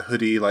got, like, the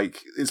hoodie,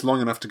 like, it's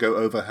long enough to go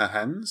over her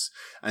hands,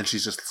 and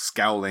she's just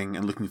scowling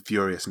and looking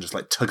furious and just,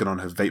 like, tugging on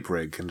her vape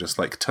rig and just,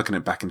 like, tucking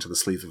it back into the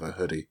sleeve of her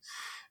hoodie.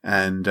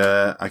 And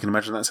I can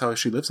imagine that's how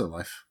she lives her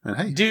life. And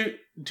hey.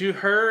 Do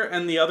her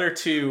and the other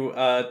two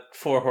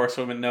four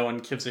horsewomen no one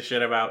gives a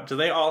shit about, do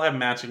they all have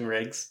matching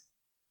rigs?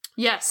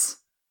 Yes.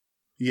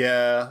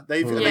 Yeah,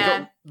 they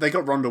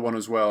got Ronda one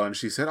as well, and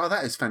she said, "Oh,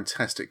 that is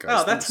fantastic,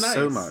 guys! Oh, that's Thanks nice.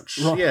 so much."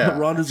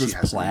 Ronda's is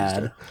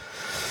plaid.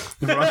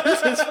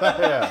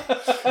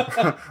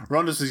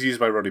 Ronda's was used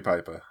by Roddy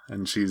Piper,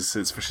 and she's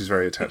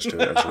very attached to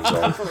it as a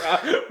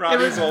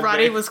result.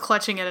 Roddy was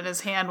clutching it in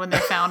his hand when they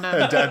found him.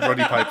 Her dad,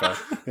 Roddy Piper.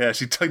 Yeah,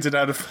 she tugged it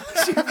out of.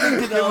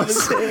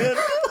 his hand.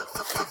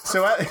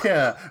 So at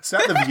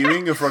the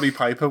viewing of Roddy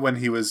Piper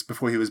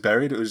before he was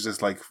buried, it was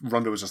just like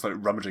Ronda was just like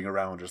rummaging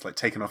around, just like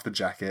taking off the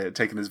jacket,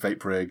 taking his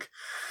vape rig.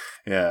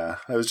 Yeah,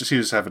 he was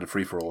just having a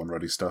free for all on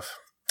Roddy stuff.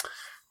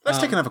 Let's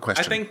take another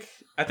question.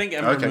 I think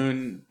Ember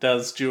Moon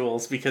does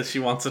Jules because she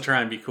wants to try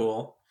and be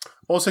cool.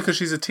 Also because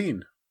she's a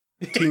teen.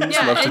 Teens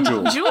love to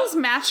jewel. Jules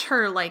match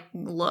her like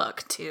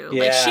look too.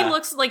 Yeah. Like she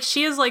looks like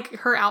she is like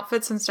her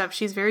outfits and stuff.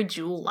 She's very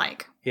Jewel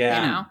like.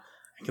 Yeah, you know?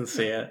 I can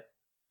see it.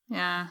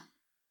 Yeah.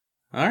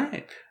 All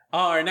right.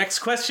 Our next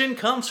question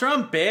comes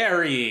from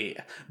Barry.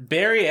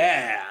 Barry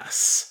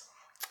asks,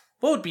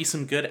 what would be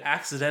some good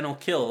accidental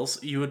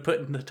kills you would put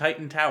in the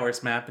Titan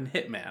Towers map in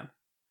Hitman?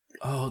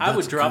 Oh, I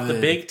would drop good.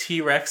 the big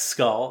T-Rex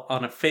skull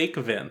on a fake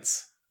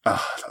Vince.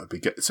 Oh, that would be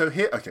good. So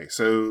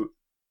so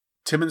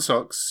Tim and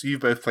Socks,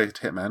 you've both played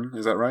Hitman,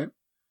 is that right?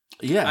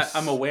 Yes.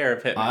 I'm aware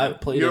of Hitman. I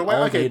played it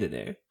all day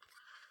today.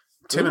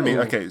 Tim and me,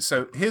 okay,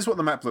 so here's what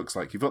the map looks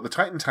like. You've got the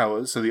Titan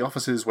Towers, so the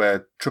offices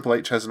where Triple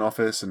H has an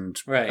office and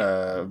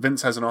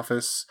Vince has an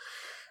office.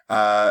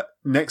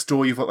 Next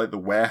door, you've got like the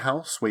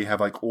warehouse where you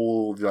have like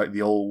all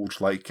the old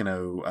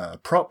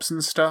props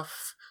and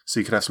stuff. So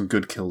you could have some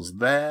good kills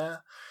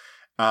there.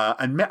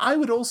 And I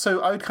would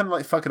kind of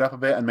like fuck it up a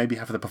bit and maybe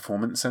have the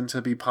performance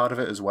center be part of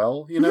it as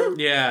well. You know,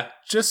 yeah,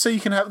 just so you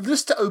can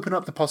just to open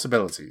up the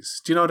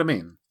possibilities. Do you know what I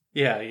mean?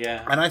 Yeah,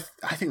 yeah. And I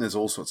think there's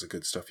all sorts of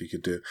good stuff you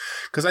could do.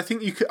 Because I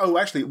think you could... Oh,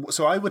 actually,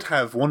 so I would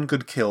have one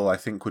good kill, I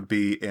think, would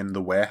be in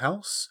the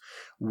warehouse,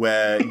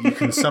 where you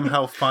can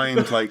somehow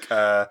find, like,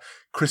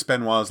 Chris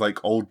Benoit's,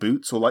 like, old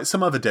boots, or, like,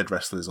 some other dead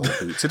wrestler's old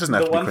boots. It doesn't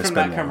have to be Chris Benoit. The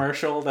one from that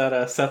commercial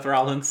that Seth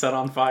Rollins set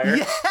on fire?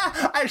 Yeah!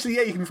 Actually,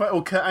 yeah, you can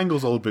find Kurt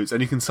Angle's old boots,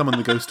 and you can summon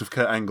the ghost of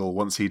Kurt Angle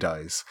once he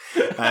dies.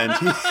 And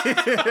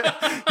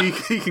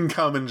he can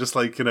come and just,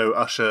 like,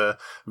 usher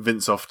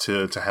Vince off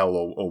to hell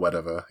or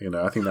whatever.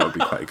 I think that would be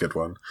quite a good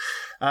one.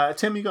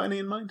 Tim, you got any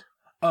in mind?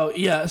 Oh,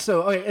 yeah.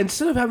 So,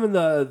 instead of having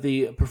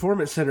the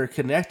performance center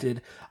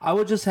connected, I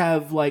would just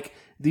have, like,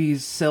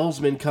 these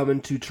salesmen coming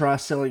to try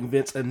selling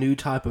Vince a new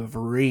type of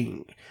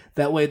ring.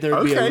 That way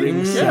there'd be a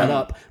ring set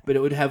up, but it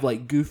would have,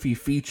 like, goofy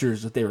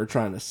features that they were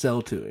trying to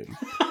sell to him.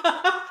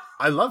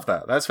 I love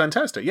that. That's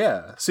fantastic.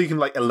 Yeah. So you can,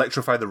 like,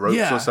 electrify the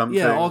ropes or something.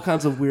 Yeah, all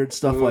kinds of weird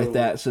stuff like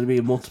that. So there'd be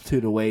a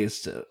multitude of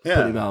ways to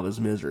put him out of his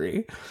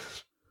misery.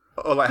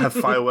 Or, like, have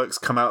fireworks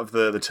come out of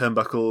the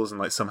turnbuckles and,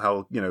 like,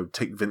 somehow,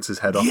 take Vince's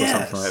head off or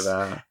something like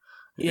that.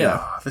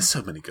 Yeah. There's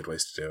so many good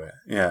ways to do it.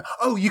 Yeah.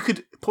 Oh, you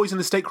could poison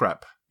the steak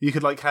wrap. You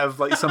could, like, have,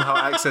 like, somehow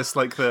access,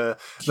 like, the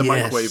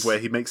microwave where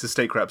he makes his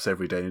steak wraps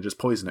every day and just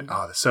poison it.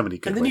 Oh, there's so many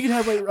good ways. And then you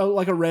could have,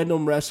 like a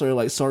random wrestler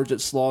like Sergeant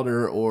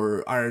Slaughter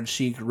or Iron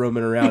Sheik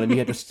roaming around and you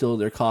have to steal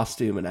their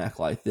costume and act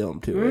like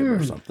them to him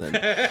or something.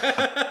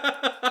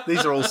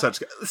 These are all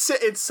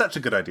it's such a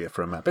good idea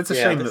for a map. It's a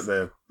shame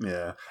that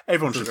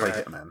everyone should play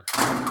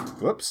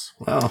Hitman. Whoops.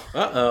 Wow.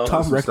 Uh-oh.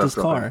 Tom wrecked his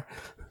car.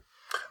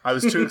 I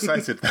was too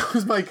excited. That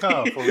was my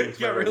car. You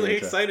got really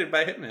excited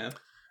by Hitman.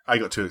 I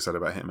got too excited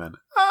about Hitman.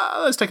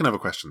 Let's take another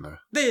question, though.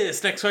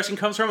 This next question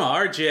comes from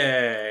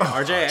RJ.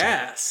 RJ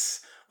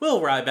asks,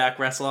 will Ryback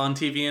wrestle on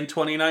TV in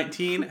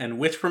 2019, and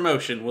which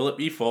promotion will it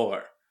be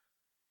for?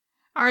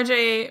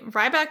 RJ,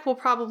 Ryback will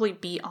probably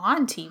be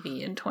on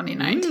TV in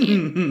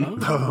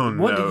 2019. Oh,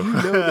 no. What do you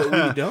know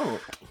that we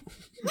don't?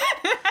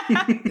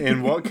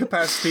 In what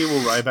capacity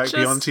will Ryback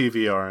be on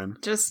TV, Aaron?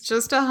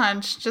 Just a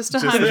hunch. Just a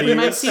hunch. We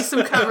might see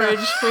some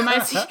coverage. We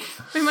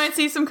might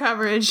see some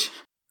coverage.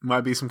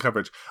 Might be some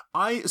coverage.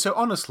 So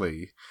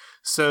honestly,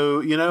 So,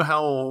 you know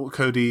how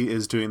Cody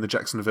is doing the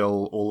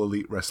Jacksonville All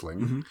Elite Wrestling?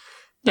 Mm-hmm.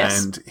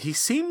 Yes. And he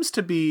seems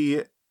to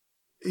be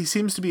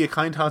a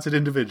kind-hearted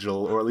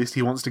individual, or at least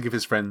he wants to give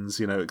his friends,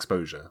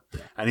 exposure.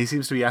 Yeah. And he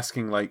seems to be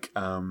asking,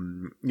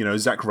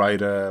 Zack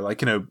Ryder,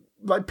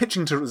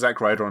 pitching to Zack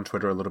Ryder on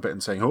Twitter a little bit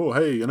and saying, oh,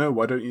 hey,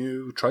 why don't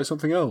you try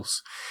something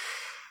else?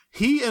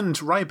 He and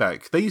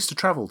Ryback, they used to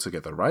travel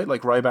together, right?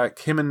 Like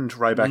him and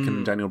Ryback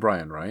and Daniel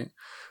Bryan, right?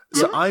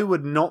 So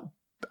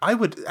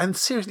and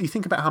seriously,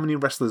 think about how many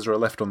wrestlers are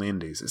left on the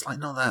indies. It's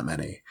not that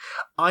many.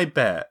 I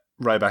bet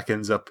Ryback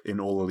ends up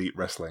in All Elite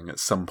Wrestling at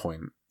some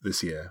point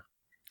this year.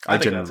 I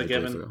think that's a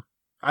given.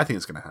 I think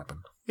it's going to happen.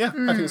 Yeah,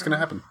 I think it's going to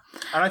happen.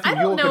 And I think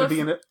you're going to be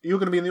in it. You're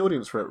going to be in the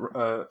audience for it,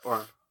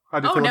 Oren.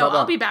 How do you feel about that?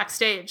 I'll be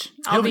backstage.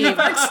 You'll be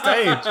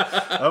backstage.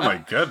 Oh my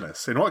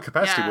goodness! In what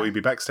capacity will you be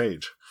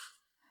backstage?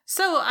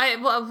 So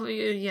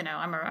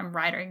I'm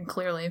writing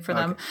clearly for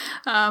them,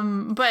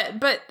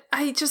 but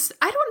I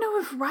don't know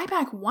if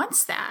Ryback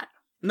wants that.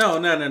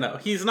 No.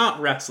 He's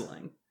not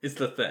wrestling. Is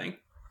the thing.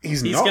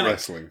 He's not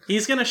wrestling.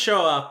 He's gonna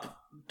show up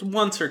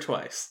once or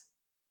twice.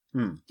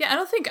 Yeah, I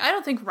don't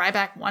think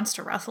Ryback wants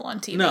to wrestle on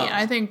TV. No.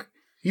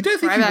 You don't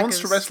think Ryback he wants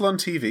to wrestle on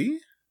TV?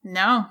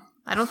 No,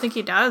 I don't think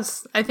he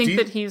does. I think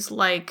that he's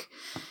the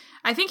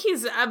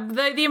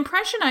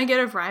impression I get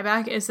of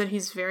Ryback is that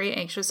he's very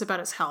anxious about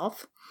his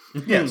health.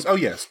 Yes. Oh,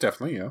 yes,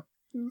 definitely, yeah.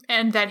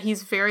 And that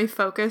he's very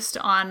focused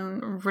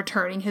on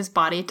returning his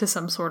body to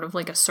some sort of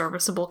a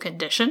serviceable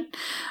condition.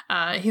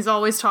 He's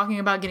always talking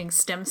about getting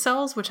stem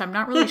cells, which I'm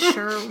not really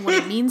sure what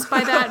he means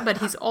by that, but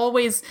he's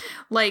always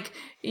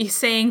he's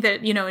saying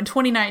that, in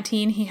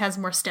 2019 he has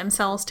more stem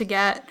cells to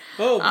get.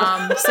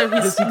 Oh, so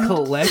is he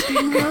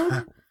collecting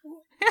them?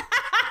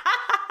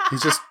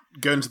 He's just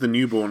going to the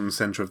newborn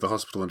center of the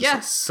hospital and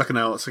just sucking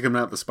out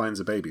the spines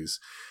of babies.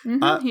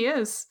 Mm-hmm, he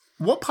is.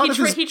 What part of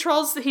his... he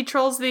trolls for the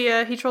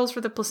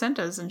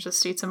placentas and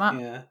just eats them up.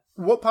 Yeah.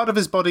 What part of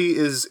his body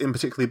is in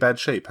particularly bad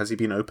shape? Has he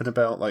been open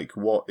about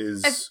what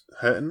is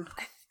hurting?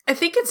 I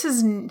think it's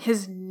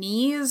his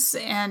knees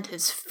and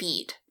his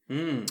feet.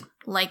 I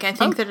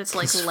think that it's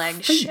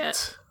leg feet.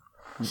 shit.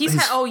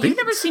 You've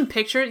never seen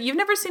pictures? You've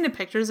never seen the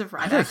pictures of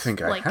Ryback? I don't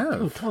think I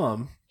have. Oh,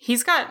 Tom.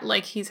 He's got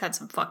he's had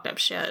some fucked up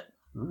shit.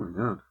 Oh my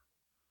god.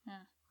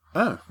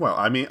 Oh, well,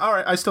 I mean, all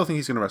right, I still think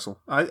he's going to wrestle.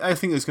 I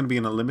think he's going to be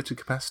in a limited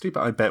capacity, but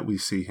I bet we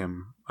see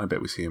him.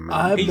 He's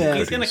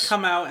going to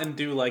come out and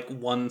do,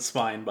 one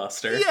spine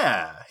buster.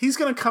 Yeah, he's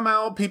going to come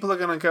out, people are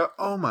going to go,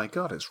 oh my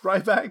god, it's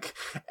Ryback.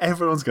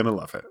 Everyone's going to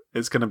love it.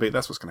 That's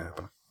what's going to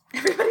happen.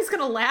 Everybody's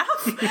going to laugh?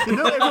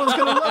 No, everyone's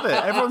going to love it.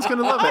 Everyone's going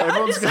to laugh.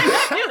 Nobody's going to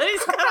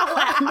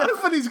laugh.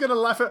 Nobody's going to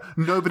laugh at...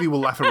 Nobody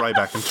will laugh at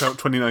Ryback in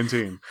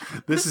 2019.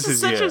 This is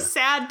his year. Such a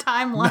sad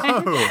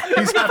timeline. No,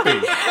 he's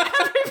happy.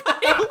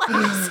 Everybody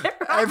loves it.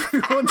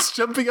 Everyone's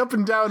jumping up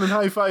and down and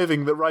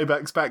high-fiving that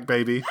Ryback's back,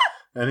 baby.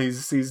 And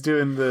he's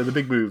doing the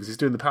big moves. He's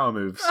doing the power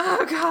moves.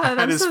 Oh, God,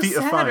 and his feet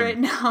sad are fine right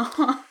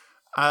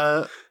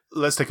now.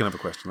 Let's take another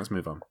question. Let's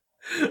move on.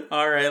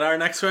 All right, our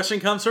next question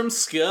comes from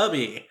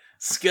Scubby.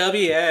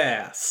 Scubby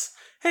asks,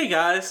 hey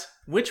guys,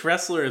 which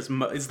wrestler is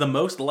the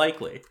most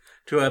likely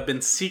to have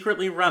been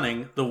secretly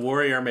running the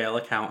Warrior Mail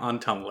account on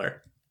Tumblr?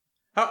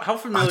 How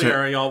familiar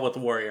are y'all with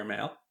Warrior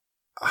Mail?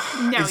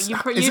 No, you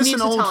need to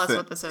tell us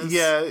what this is.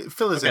 Yeah,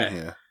 fill us in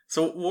here.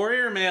 So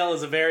Warrior Mail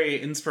is a very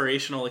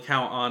inspirational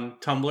account on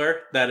Tumblr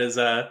that is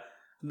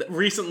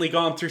recently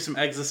gone through some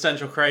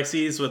existential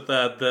crises with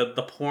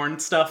the porn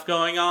stuff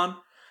going on.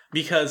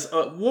 Because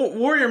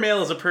Warrior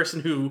Mail is a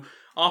person who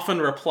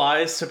often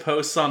replies to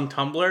posts on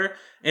Tumblr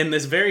in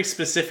this very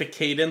specific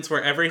cadence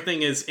where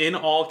everything is in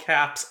all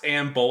caps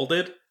and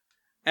bolded.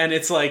 And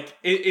it's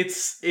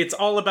it's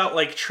all about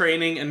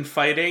training and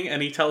fighting,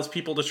 and he tells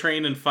people to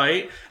train and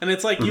fight. And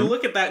it's you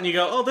look at that and you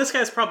go, oh, this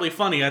guy's probably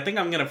funny. I think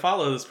I'm going to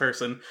follow this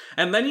person.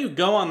 And then you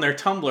go on their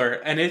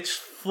Tumblr and it's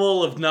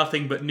full of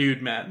nothing but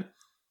nude men.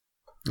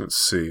 Let's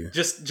see.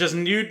 Just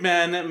nude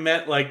men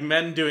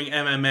doing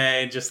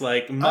MMA, just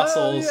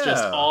muscles,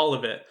 just all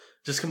of it.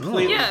 Just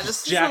completely. Yeah,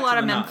 this is a lot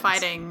of men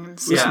fighting.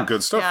 There's some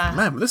good stuff. Yeah.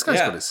 Man, this guy's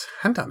got his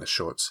hand down his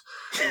shorts.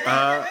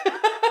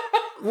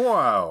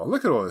 Wow,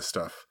 look at all this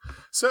stuff.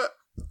 So,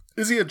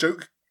 is he a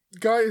joke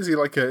guy? Is he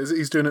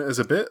he's doing it as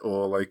a bit,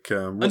 or what's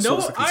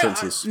the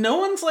consensus? No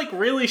one's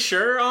really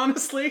sure,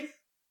 honestly.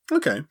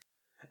 Okay.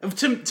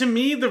 To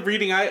me, the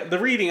reading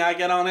I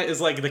get on it is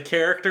the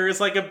character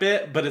is a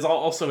bit, but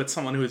it's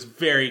someone who is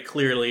very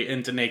clearly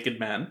into naked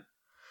men.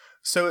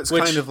 So it's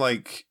kind of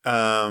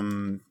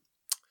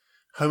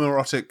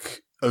homoerotic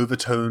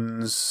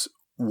overtones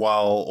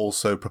while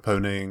also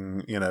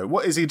proponing,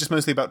 what is he just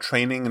mostly about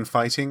training and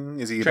fighting?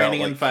 Is he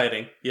training about and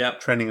fighting? Yep.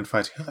 Training and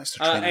fighting. Who likes to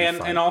train and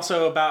fight? And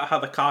also about how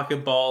the cock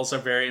and balls are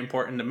very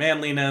important to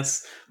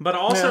manliness, but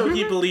also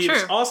he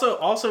believes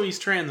also he's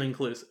trans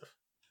inclusive.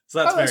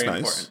 So that's very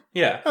important. Nice.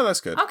 Yeah. Oh,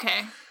 that's good.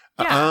 Okay.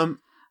 Yeah.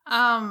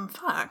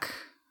 Fuck.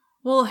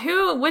 Well,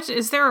 which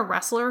is there a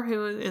wrestler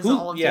who is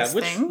all of these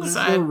things?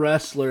 There's no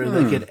wrestler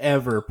that could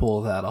ever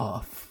pull that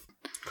off.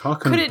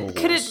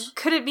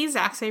 Could it be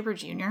Zack Sabre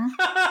Jr.?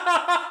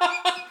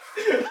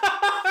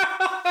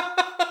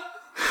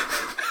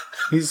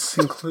 He's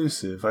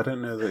inclusive. I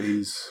don't know that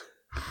he's...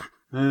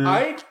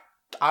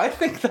 I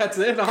think that's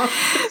it.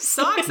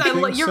 Socks,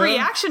 your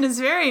reaction is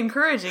very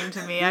encouraging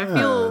to me. Yeah. I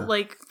feel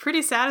like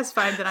pretty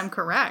satisfied that I'm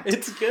correct.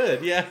 It's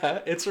good. Yeah,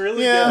 it's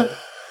really good.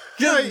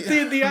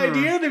 The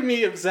idea to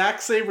me of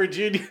Zack Sabre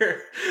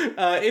Jr.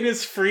 In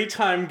his free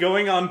time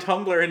going on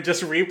Tumblr and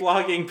just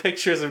reblogging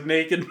pictures of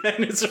naked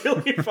men is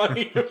really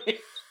funny to me.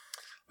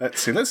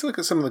 Let's see. Let's look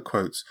at some of the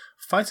quotes.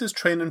 Fighters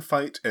train and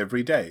fight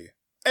every day.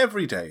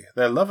 Every day.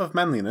 Their love of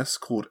manliness,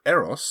 called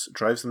Eros,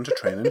 drives them to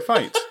train and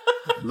fight.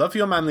 Love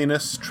your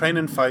manliness, train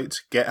and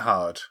fight, get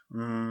hard.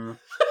 Alright.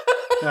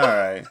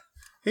 I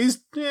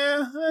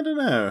don't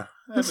know.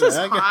 This is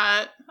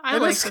hot. I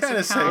like this kind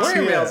of account. sexy.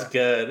 Warriormail's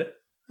good.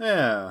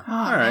 Yeah. Oh,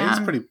 Alright, man.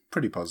 he's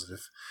pretty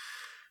positive.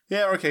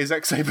 Yeah, okay,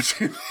 Zack Sabre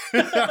Jr.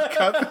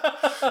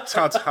 It's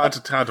hard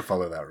to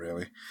follow that,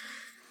 really.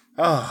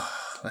 Oh,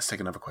 let's take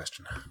another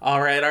question.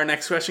 All right, our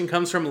next question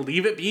comes from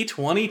Leave It Be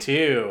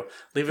 22.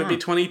 Leave It Be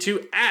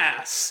 22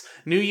 asks,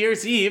 New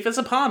Year's Eve is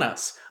upon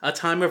us, a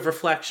time of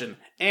reflection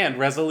and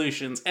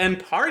resolutions and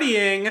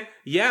partying.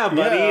 Yeah,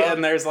 buddy. Yeah.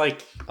 And there's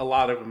like a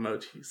lot of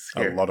emojis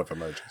here. A lot of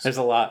emojis. There's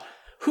a lot.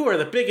 Who are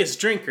the biggest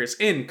drinkers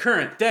in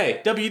current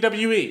day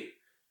WWE?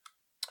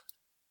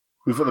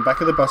 We've got the Back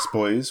of the Bus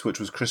Boys, which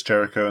was Chris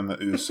Jericho and the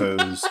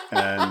Usos,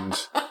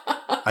 and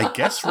I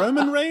guess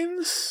Roman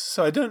Reigns?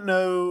 So I don't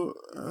know.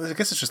 I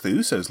guess it's just the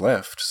Usos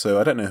left, so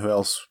I don't know who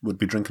else would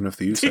be drinking with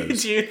the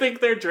Usos. Do you think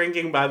they're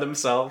drinking by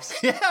themselves?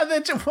 Yeah,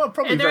 they're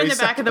probably they're in the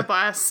back of the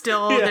bus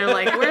still. Yeah. They're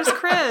like, where's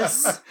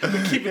Chris?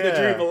 Keeping the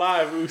dream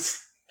alive.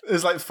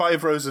 There's like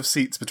 5 rows of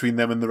seats between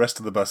them and the rest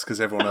of the bus because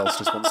everyone else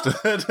just wants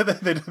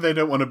to... they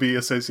don't want to be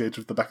associated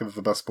with the Back of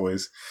the Bus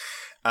Boys.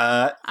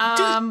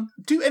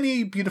 Do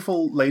any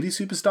beautiful lady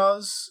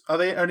superstars,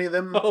 are any of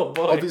them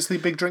obviously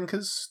big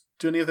drinkers?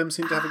 Do any of them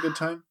seem to have a good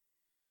time?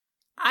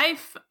 I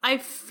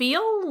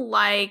feel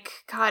like,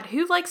 God,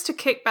 who likes to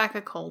kick back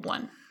a cold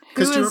one?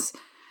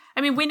 I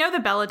mean, we know the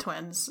Bella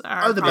twins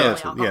are probably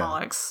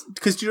alcoholics.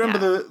 Because do you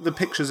remember the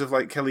pictures of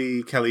like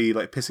Kelly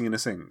like pissing in a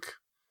sink?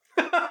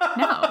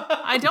 No,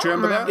 I don't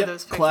remember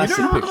those pictures.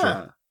 Classic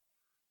picture.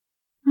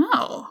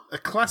 No. A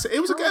classic.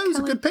 It was a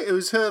good pic. It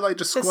was her like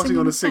just squatting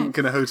on a sink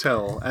in a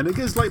hotel, and it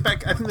goes like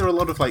back. I think there are a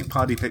lot of like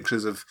party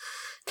pictures of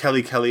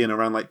Kelly in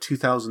around like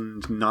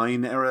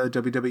 2009 era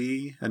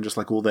WWE, and just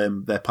like all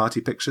their party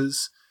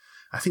pictures.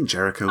 I think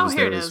Jericho was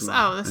there. Oh, here it is.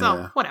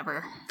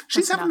 Whatever.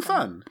 She's having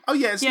fun. Oh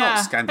yeah, it's not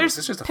scandalous.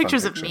 It's just a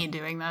pictures fun picture. of me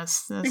doing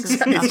this.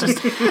 Exactly.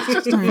 It's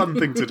just a fun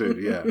thing to do.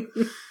 Yeah.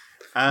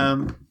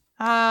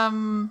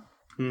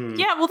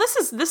 Yeah, well, this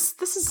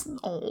is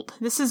old.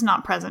 This is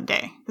not present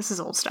day. This is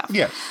old stuff.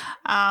 Yes.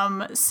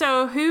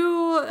 So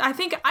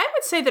I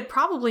would say that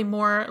probably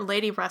more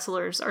lady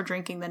wrestlers are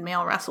drinking than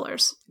male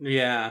wrestlers.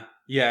 Yeah,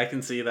 I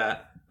can see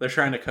that. They're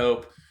trying to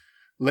cope.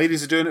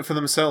 Ladies are doing it for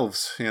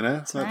themselves, you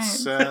know? That's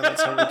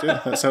how we do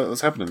it. That's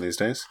what's happening these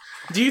days.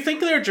 Do you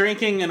think they're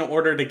drinking in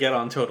order to get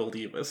on Total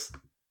Divas?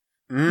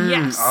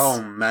 Yes.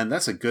 Oh, man,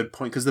 that's a good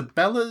point. Because the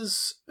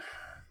Bellas,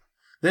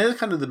 they're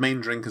kind of the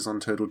main drinkers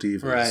on Total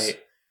Divas. Right.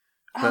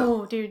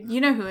 But, dude, you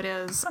know who it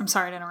is. I'm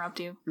sorry to interrupt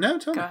you. No,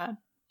 tell me. Go ahead.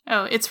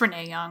 Oh, it's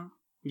Renee Young.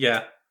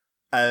 Yeah.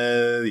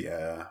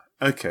 Yeah.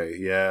 Okay,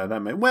 yeah, that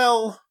may...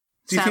 Well,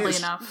 sadly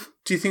enough.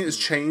 Do you think it's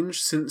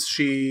changed since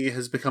she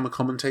has become a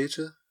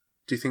commentator?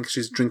 Do you think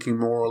she's drinking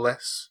more or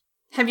less?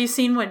 Have you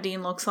seen what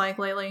Dean looks like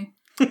lately?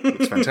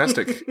 It's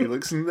fantastic. He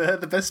looks in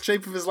the best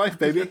shape of his life,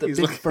 baby. He's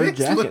got the big fur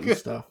jacket and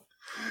stuff.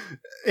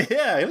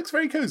 Yeah, he looks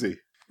very cozy.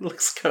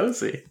 Looks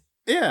cozy.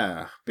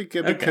 Yeah, big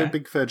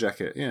fur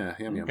jacket. Yeah,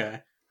 yum.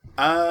 Okay.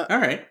 All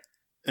right.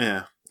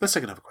 Yeah. Let's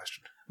take another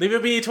question. Leave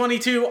It Be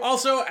 22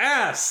 also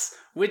asks,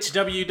 which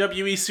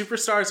WWE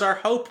superstars are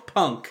Hope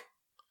Punk?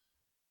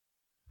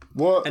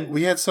 What? And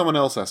we had someone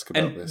else ask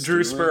about this.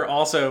 Drew Spur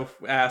also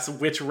asks,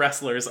 which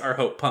wrestlers are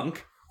Hope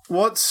Punk?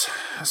 What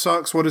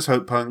is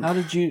Hope Punk? How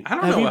did you? I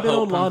don't know what Hope Punk is. Have you been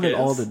online at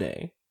all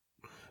today,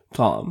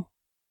 Tom?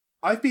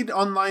 I've been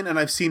online and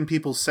I've seen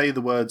people say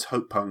the words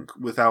Hope Punk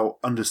without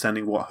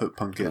understanding what Hope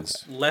Punk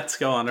is. Let's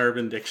go on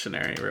Urban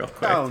Dictionary real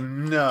quick. Oh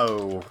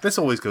no, this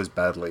always goes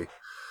badly.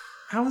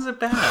 How is it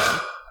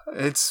bad?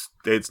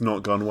 It's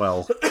not gone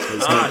well.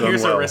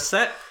 Here's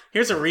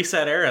a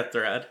reset era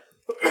thread.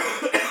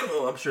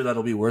 Well, I'm sure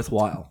that'll be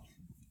worthwhile.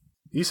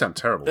 You sound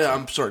terrible. Yeah,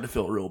 I'm starting to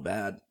feel real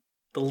bad.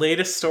 The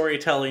latest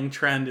storytelling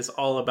trend is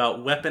all about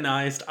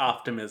weaponized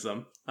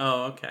optimism.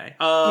 Oh, okay.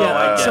 Oh, yeah,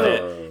 I get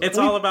it. It's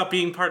all about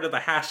being part of the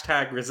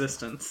hashtag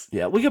resistance.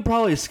 Yeah, we could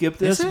probably skip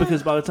this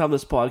because by the time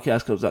this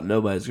podcast comes out,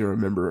 nobody's going to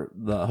remember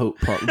the Hope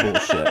Punk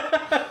bullshit.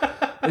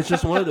 It's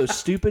just one of those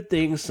stupid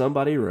things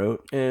somebody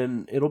wrote,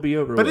 and it'll be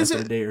over in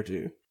a day or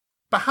two.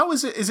 But how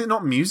is it? Is it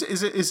not music?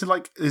 Is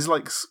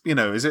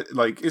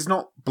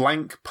not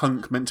blank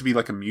punk meant to be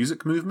like a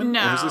music movement?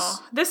 No,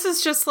 this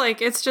is just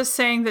like, it's just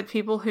saying that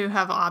people who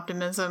have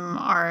optimism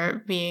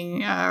are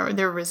being,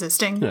 they're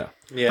resisting. Yeah.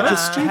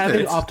 That's stupid.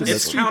 Having optimism.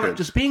 It's stupid.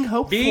 Just being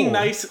hopeful. Being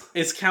nice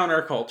is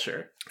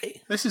counterculture.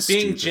 This is being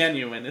stupid.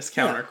 Genuine is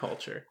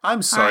counterculture.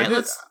 I'm sorry.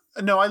 Right,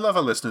 No, I love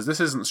our listeners. This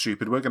isn't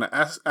stupid. We're going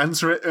to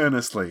answer it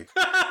earnestly.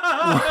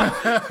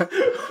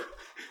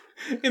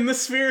 In the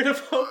spirit of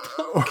Hope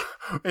Punk.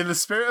 In the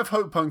spirit of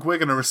Hope Punk, we're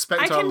going to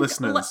respect our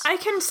listeners. I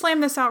can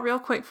slam this out real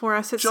quick for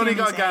us. It's Johnny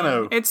Sami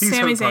Gargano. Zayn. It's He's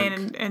Sami Hope Punk.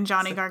 Zayn and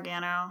Johnny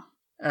Gargano.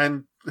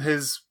 And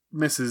his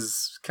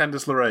Mrs.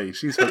 Candice LeRae.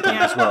 She's Hope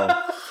Punk as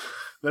well.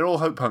 They're all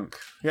Hope Punk.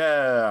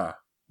 Yeah.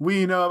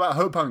 We know about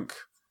Hope Punk.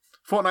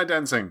 Fortnite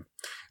dancing.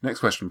 Next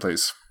question,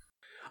 please.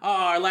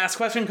 Our last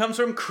question comes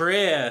from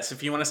Chris.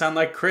 If you want to sound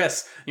like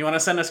Chris, you want to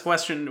send us a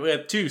question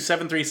to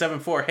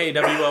 7374 Hey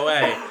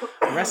WOA,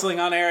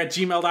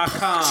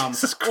 wrestlingonair@gmail.com,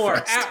 or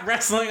at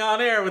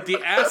wrestlingonair with the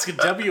Ask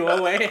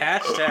WOA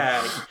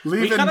hashtag.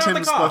 Leave in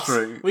Tim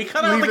spluttering. We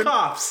cut out the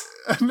coughs.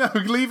 No,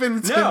 leave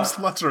in Tim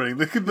spluttering.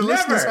 The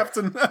listeners have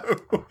to know.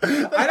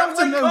 I don't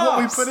like know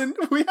coughs.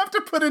 what we have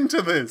to put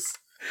into this.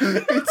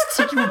 It's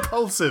too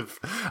repulsive.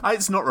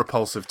 It's not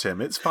repulsive, Tim.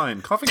 It's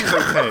fine. Coughing is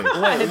okay.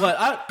 Wait, what?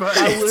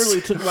 I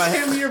literally took my...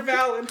 Tim, you're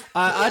valid.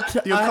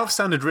 Your cough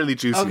sounded really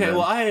juicy. Okay, then.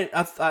 well,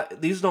 I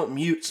these don't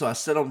mute, so I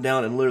set them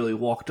down and literally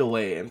walked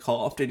away and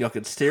coughed, and y'all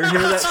could still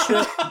hear that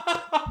shit.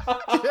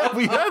 Yeah,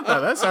 we heard that.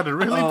 That sounded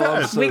really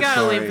bad. So we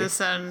gotta sorry. leave this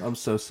in. I'm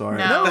so sorry.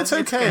 No, it's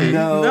okay.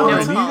 No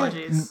Aaron,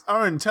 apologies.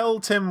 Aaron, tell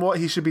Tim what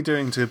he should be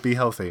doing to be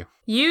healthy.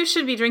 You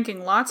should be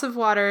drinking lots of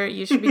water.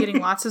 You should be getting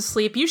lots of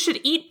sleep. You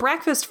should eat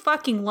breakfast,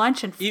 fucking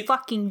lunch, and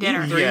fucking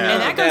dinner. Yeah.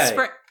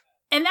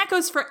 And that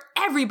goes for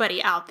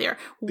everybody out there.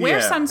 Wear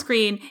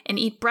sunscreen and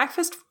eat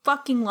breakfast,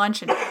 fucking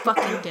lunch, and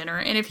fucking dinner.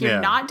 And if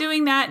you're not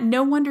doing that,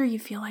 no wonder you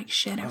feel like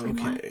shit every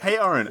month. Hey,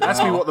 Aaron,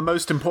 ask me what the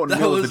most important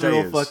meal of the day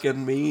is. That was real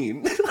fucking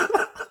mean.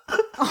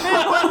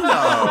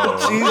 No.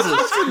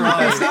 Jesus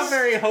Christ. It's not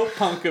very Hope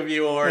Punk of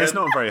you, Oren. It's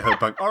not very Hope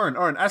Punk.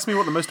 Aaron, ask me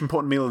what the most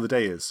important meal of the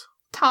day is.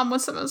 Tom,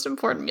 what's the most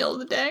important meal of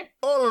the day?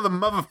 All of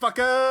them,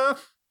 motherfucker!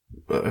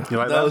 You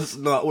like That was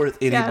not worth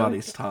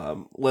anybody's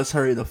time. Let's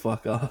hurry the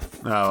fuck up.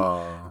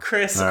 Oh.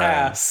 Chris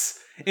asks,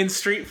 in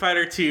Street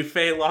Fighter 2,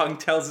 Fei Long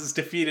tells his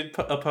defeated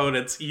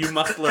opponents, "You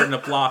must learn to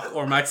block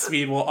or my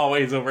speed will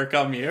always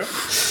overcome you."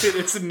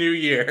 It's a new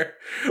year.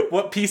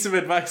 What piece of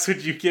advice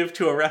would you give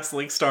to a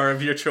wrestling star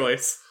of your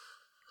choice?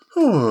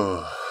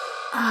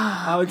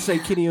 I would say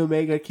Kenny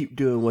Omega, keep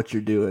doing what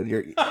you're doing.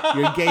 You're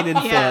gaining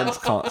fans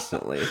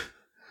constantly.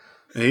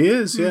 He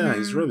is, yeah.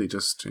 He's really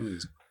just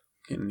he's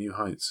hitting new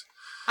heights.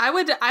 I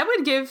would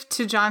give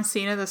to John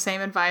Cena the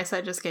same advice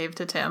I just gave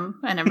to Tim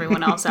and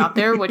everyone else out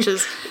there, which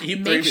is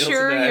make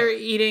sure you're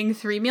eating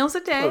 3 meals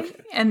a day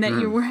and that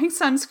you're wearing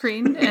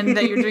sunscreen and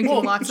that you're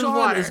drinking lots of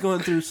water. John is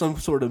going through some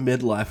sort of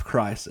midlife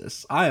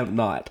crisis. I am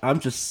not. I'm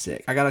just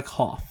sick. I got a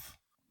cough.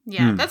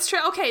 Yeah, that's true.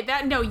 Okay,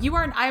 you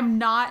are. I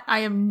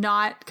am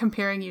not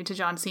comparing you to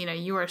John Cena.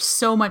 You are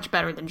so much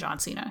better than John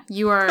Cena.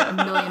 You are a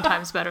million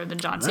times better than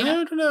John Cena.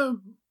 I don't know.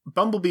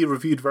 Bumblebee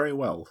reviewed very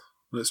well.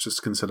 Let's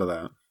just consider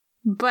that.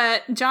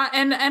 But John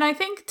and I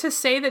think to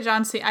say that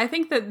John Cena, I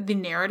think that the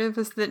narrative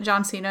is that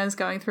John Cena is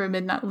going through a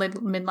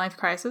midlife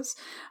crisis.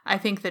 I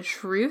think the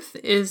truth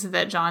is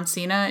that John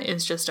Cena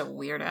is just a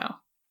weirdo.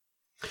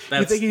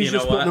 You think he's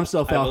just putting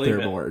himself out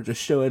there more,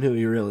 just showing who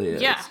he really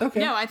is? Yeah.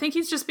 Okay. No, I think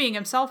he's just being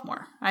himself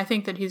more. I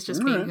think that he's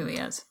just being who he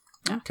is.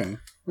 Yeah. Okay.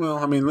 Well,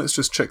 I mean, let's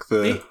just check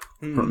the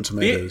Rotten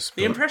Tomatoes.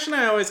 The impression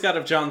I always got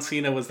of John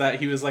Cena was that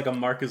he was like a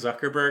Mark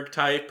Zuckerberg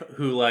type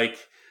who like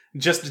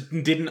just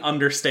didn't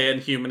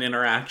understand human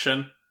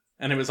interaction,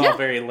 and it was all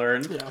very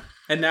learned. Yeah.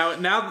 And now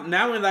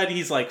that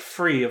he's like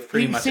free of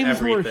pretty much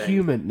everything, he seems more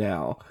human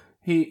now.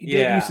 He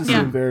used to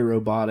seem very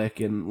robotic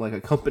and like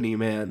a company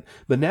man,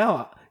 but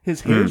now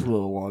his hair's a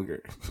little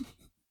longer.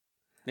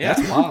 Yeah,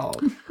 that's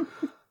wild.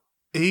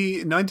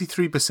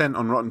 93%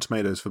 on Rotten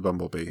Tomatoes for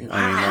Bumblebee. Wow,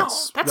 I mean,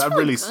 that's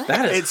really good.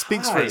 It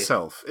speaks for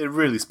itself. It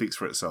really speaks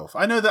for itself.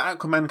 I know that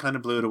Aquaman kind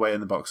of blew it away in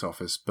the box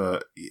office,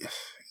 but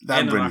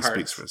that really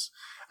speaks for us.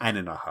 And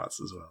in our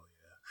hearts as well.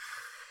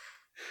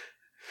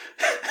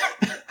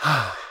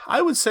 Yeah.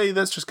 I would say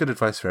that's just good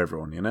advice for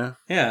everyone, you know?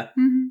 Yeah.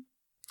 Mm-hmm.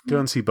 Go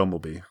and see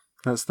Bumblebee.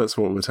 That's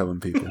what we're telling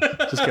people.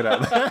 Just get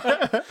out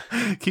there.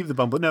 Keep the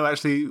Bumblebee. No,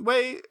 actually,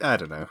 wait. I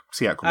don't know.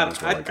 See Aquaman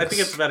as well, I guess. I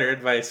think it's better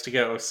advice to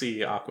go see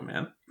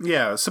Aquaman.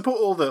 Yeah,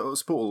 support all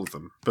of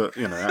them. But,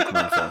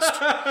 Aquaman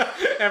first.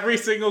 Every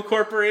single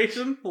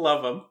corporation,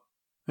 love them.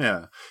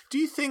 Yeah. Do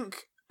you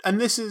think, and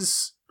this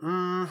is...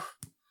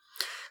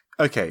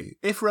 okay,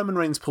 if Roman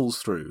Reigns pulls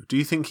through, do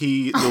you think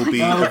he will be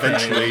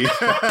eventually...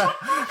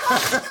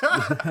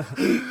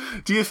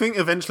 do you think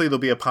eventually there'll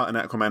be a part in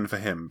Aquaman for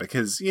him?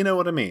 Because you know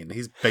what I mean?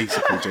 He's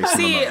basically Jason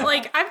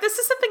Momoa. This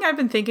is something I've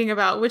been thinking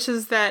about, which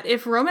is that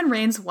if Roman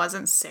Reigns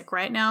wasn't sick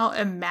right now,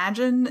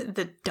 imagine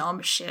the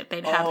dumb shit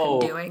they'd have him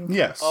doing.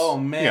 Yes. Oh,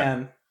 man.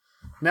 Yeah.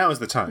 Now is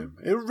the time.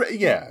 He would be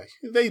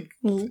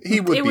Aquaman.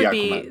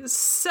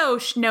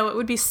 It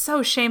would be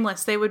so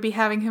shameless. They would be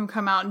having him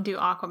come out and do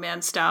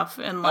Aquaman stuff,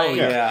 and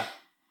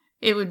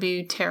it would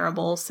be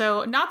terrible.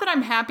 So, not that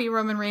I'm happy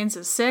Roman Reigns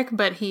is sick,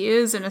 but he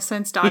is, in a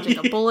sense, dodging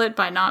a bullet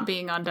by not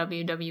being on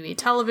WWE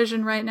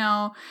television right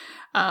now.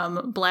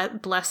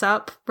 Bless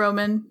up,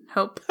 Roman.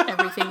 Hope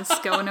everything's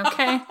going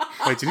okay.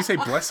 Wait, did you say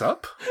bless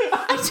up?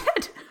 I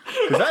did.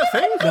 Is that a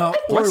thing? Now, or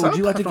What's would up?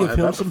 you like to I've not give heard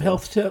him that some before.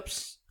 health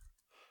tips?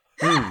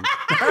 Yeah.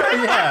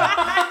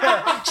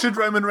 Should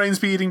Roman Reigns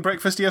be eating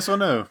breakfast, yes or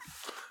no?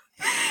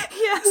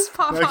 Yes,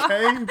 Papa.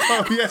 Okay.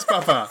 Oh, yes,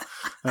 Papa.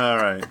 All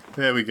right.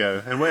 There we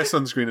go. And wear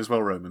sunscreen as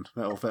well, Roman.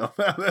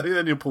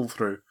 Then you'll pull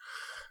through.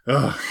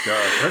 Oh,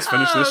 God. Let's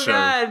finish this show.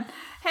 God.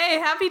 Hey,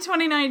 happy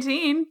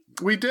 2019.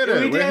 We did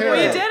it. We We're did here. it.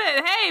 We did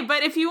it. Hey,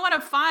 but if you want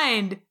to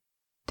find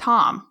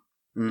Tom,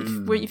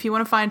 if you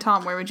want to find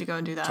Tom, where would you go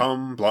and do that?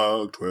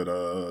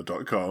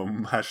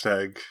 TomBlogTwitter.com.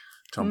 Hashtag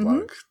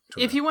TomBlog. Twitter.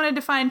 If you wanted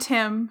to find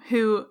Tim,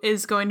 who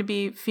is going to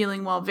be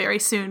feeling well very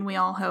soon, we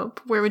all hope,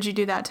 where would you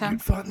do that, Tim?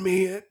 Find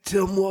me at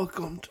Tim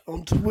Welcome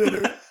on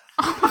Twitter.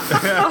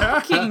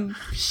 Fucking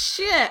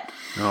shit.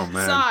 Oh,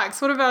 man.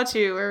 Socks, what about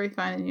you? Where are we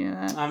finding you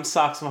at? I'm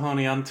Socks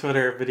Mahoney on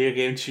Twitter,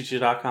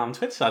 VideoGameChuchu.com,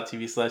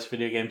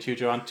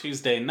 Twitch.tv/VideoGameChuchu on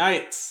Tuesday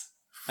nights.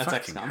 That's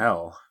Fucking XCOM.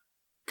 hell.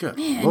 Good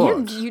Man,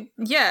 Lord.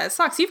 yeah,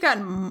 Socks, you've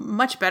gotten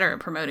much better at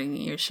promoting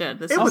your shit.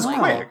 This It is was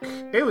like, quick.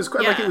 It was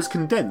quick. Like Yeah. it was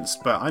condensed,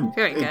 but I'm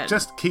Very good.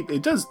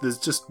 It does. There's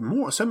just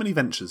more. So many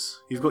ventures.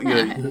 You've got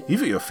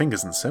your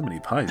fingers in so many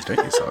pies,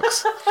 don't you,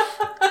 Socks?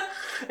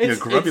 Your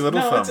grubby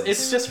little thumbs.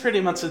 It's just pretty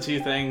much the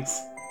two things.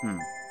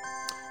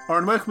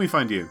 Oren, where can we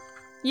find you?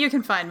 You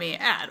can find me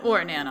at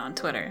Oranan on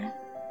Twitter.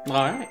 All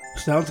right.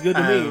 Sounds good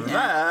to And me.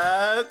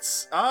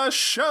 that's our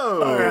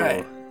show. All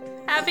right.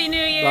 Happy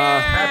New Year!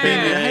 Happy New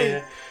Year.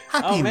 Hey.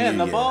 Happy Oh man, New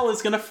the Year. ball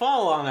is gonna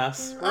fall on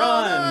us. Run!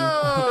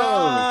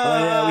 Oh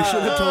yeah, we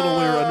should have told him we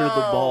were under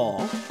the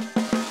ball.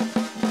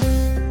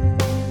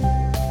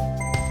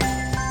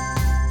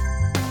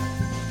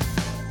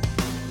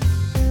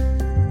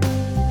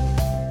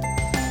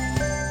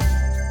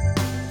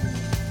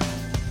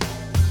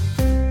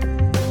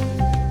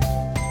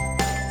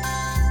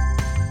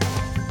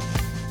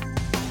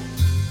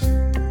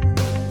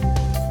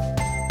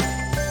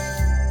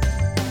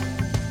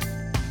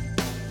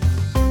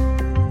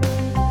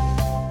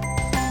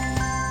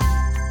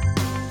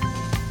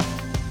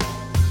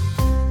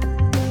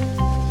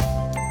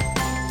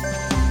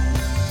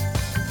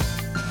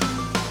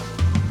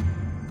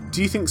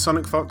 Do you think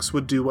Sonic Fox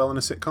would do well in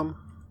a sitcom?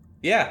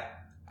 Yeah,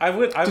 I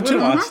would you?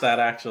 watch that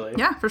actually.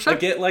 Yeah, for sure.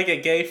 Get like a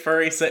gay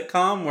furry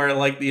sitcom where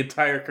like the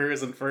entire crew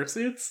is in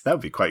fursuits. That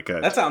would be quite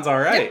good. That sounds all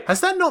right.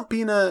 Has that not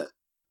been a...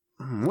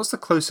 What's the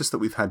closest that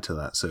we've had to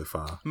that so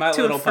far? My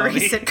to Little a furry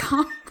Pony.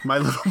 sitcom. My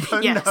Little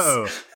Pony? Yes. No.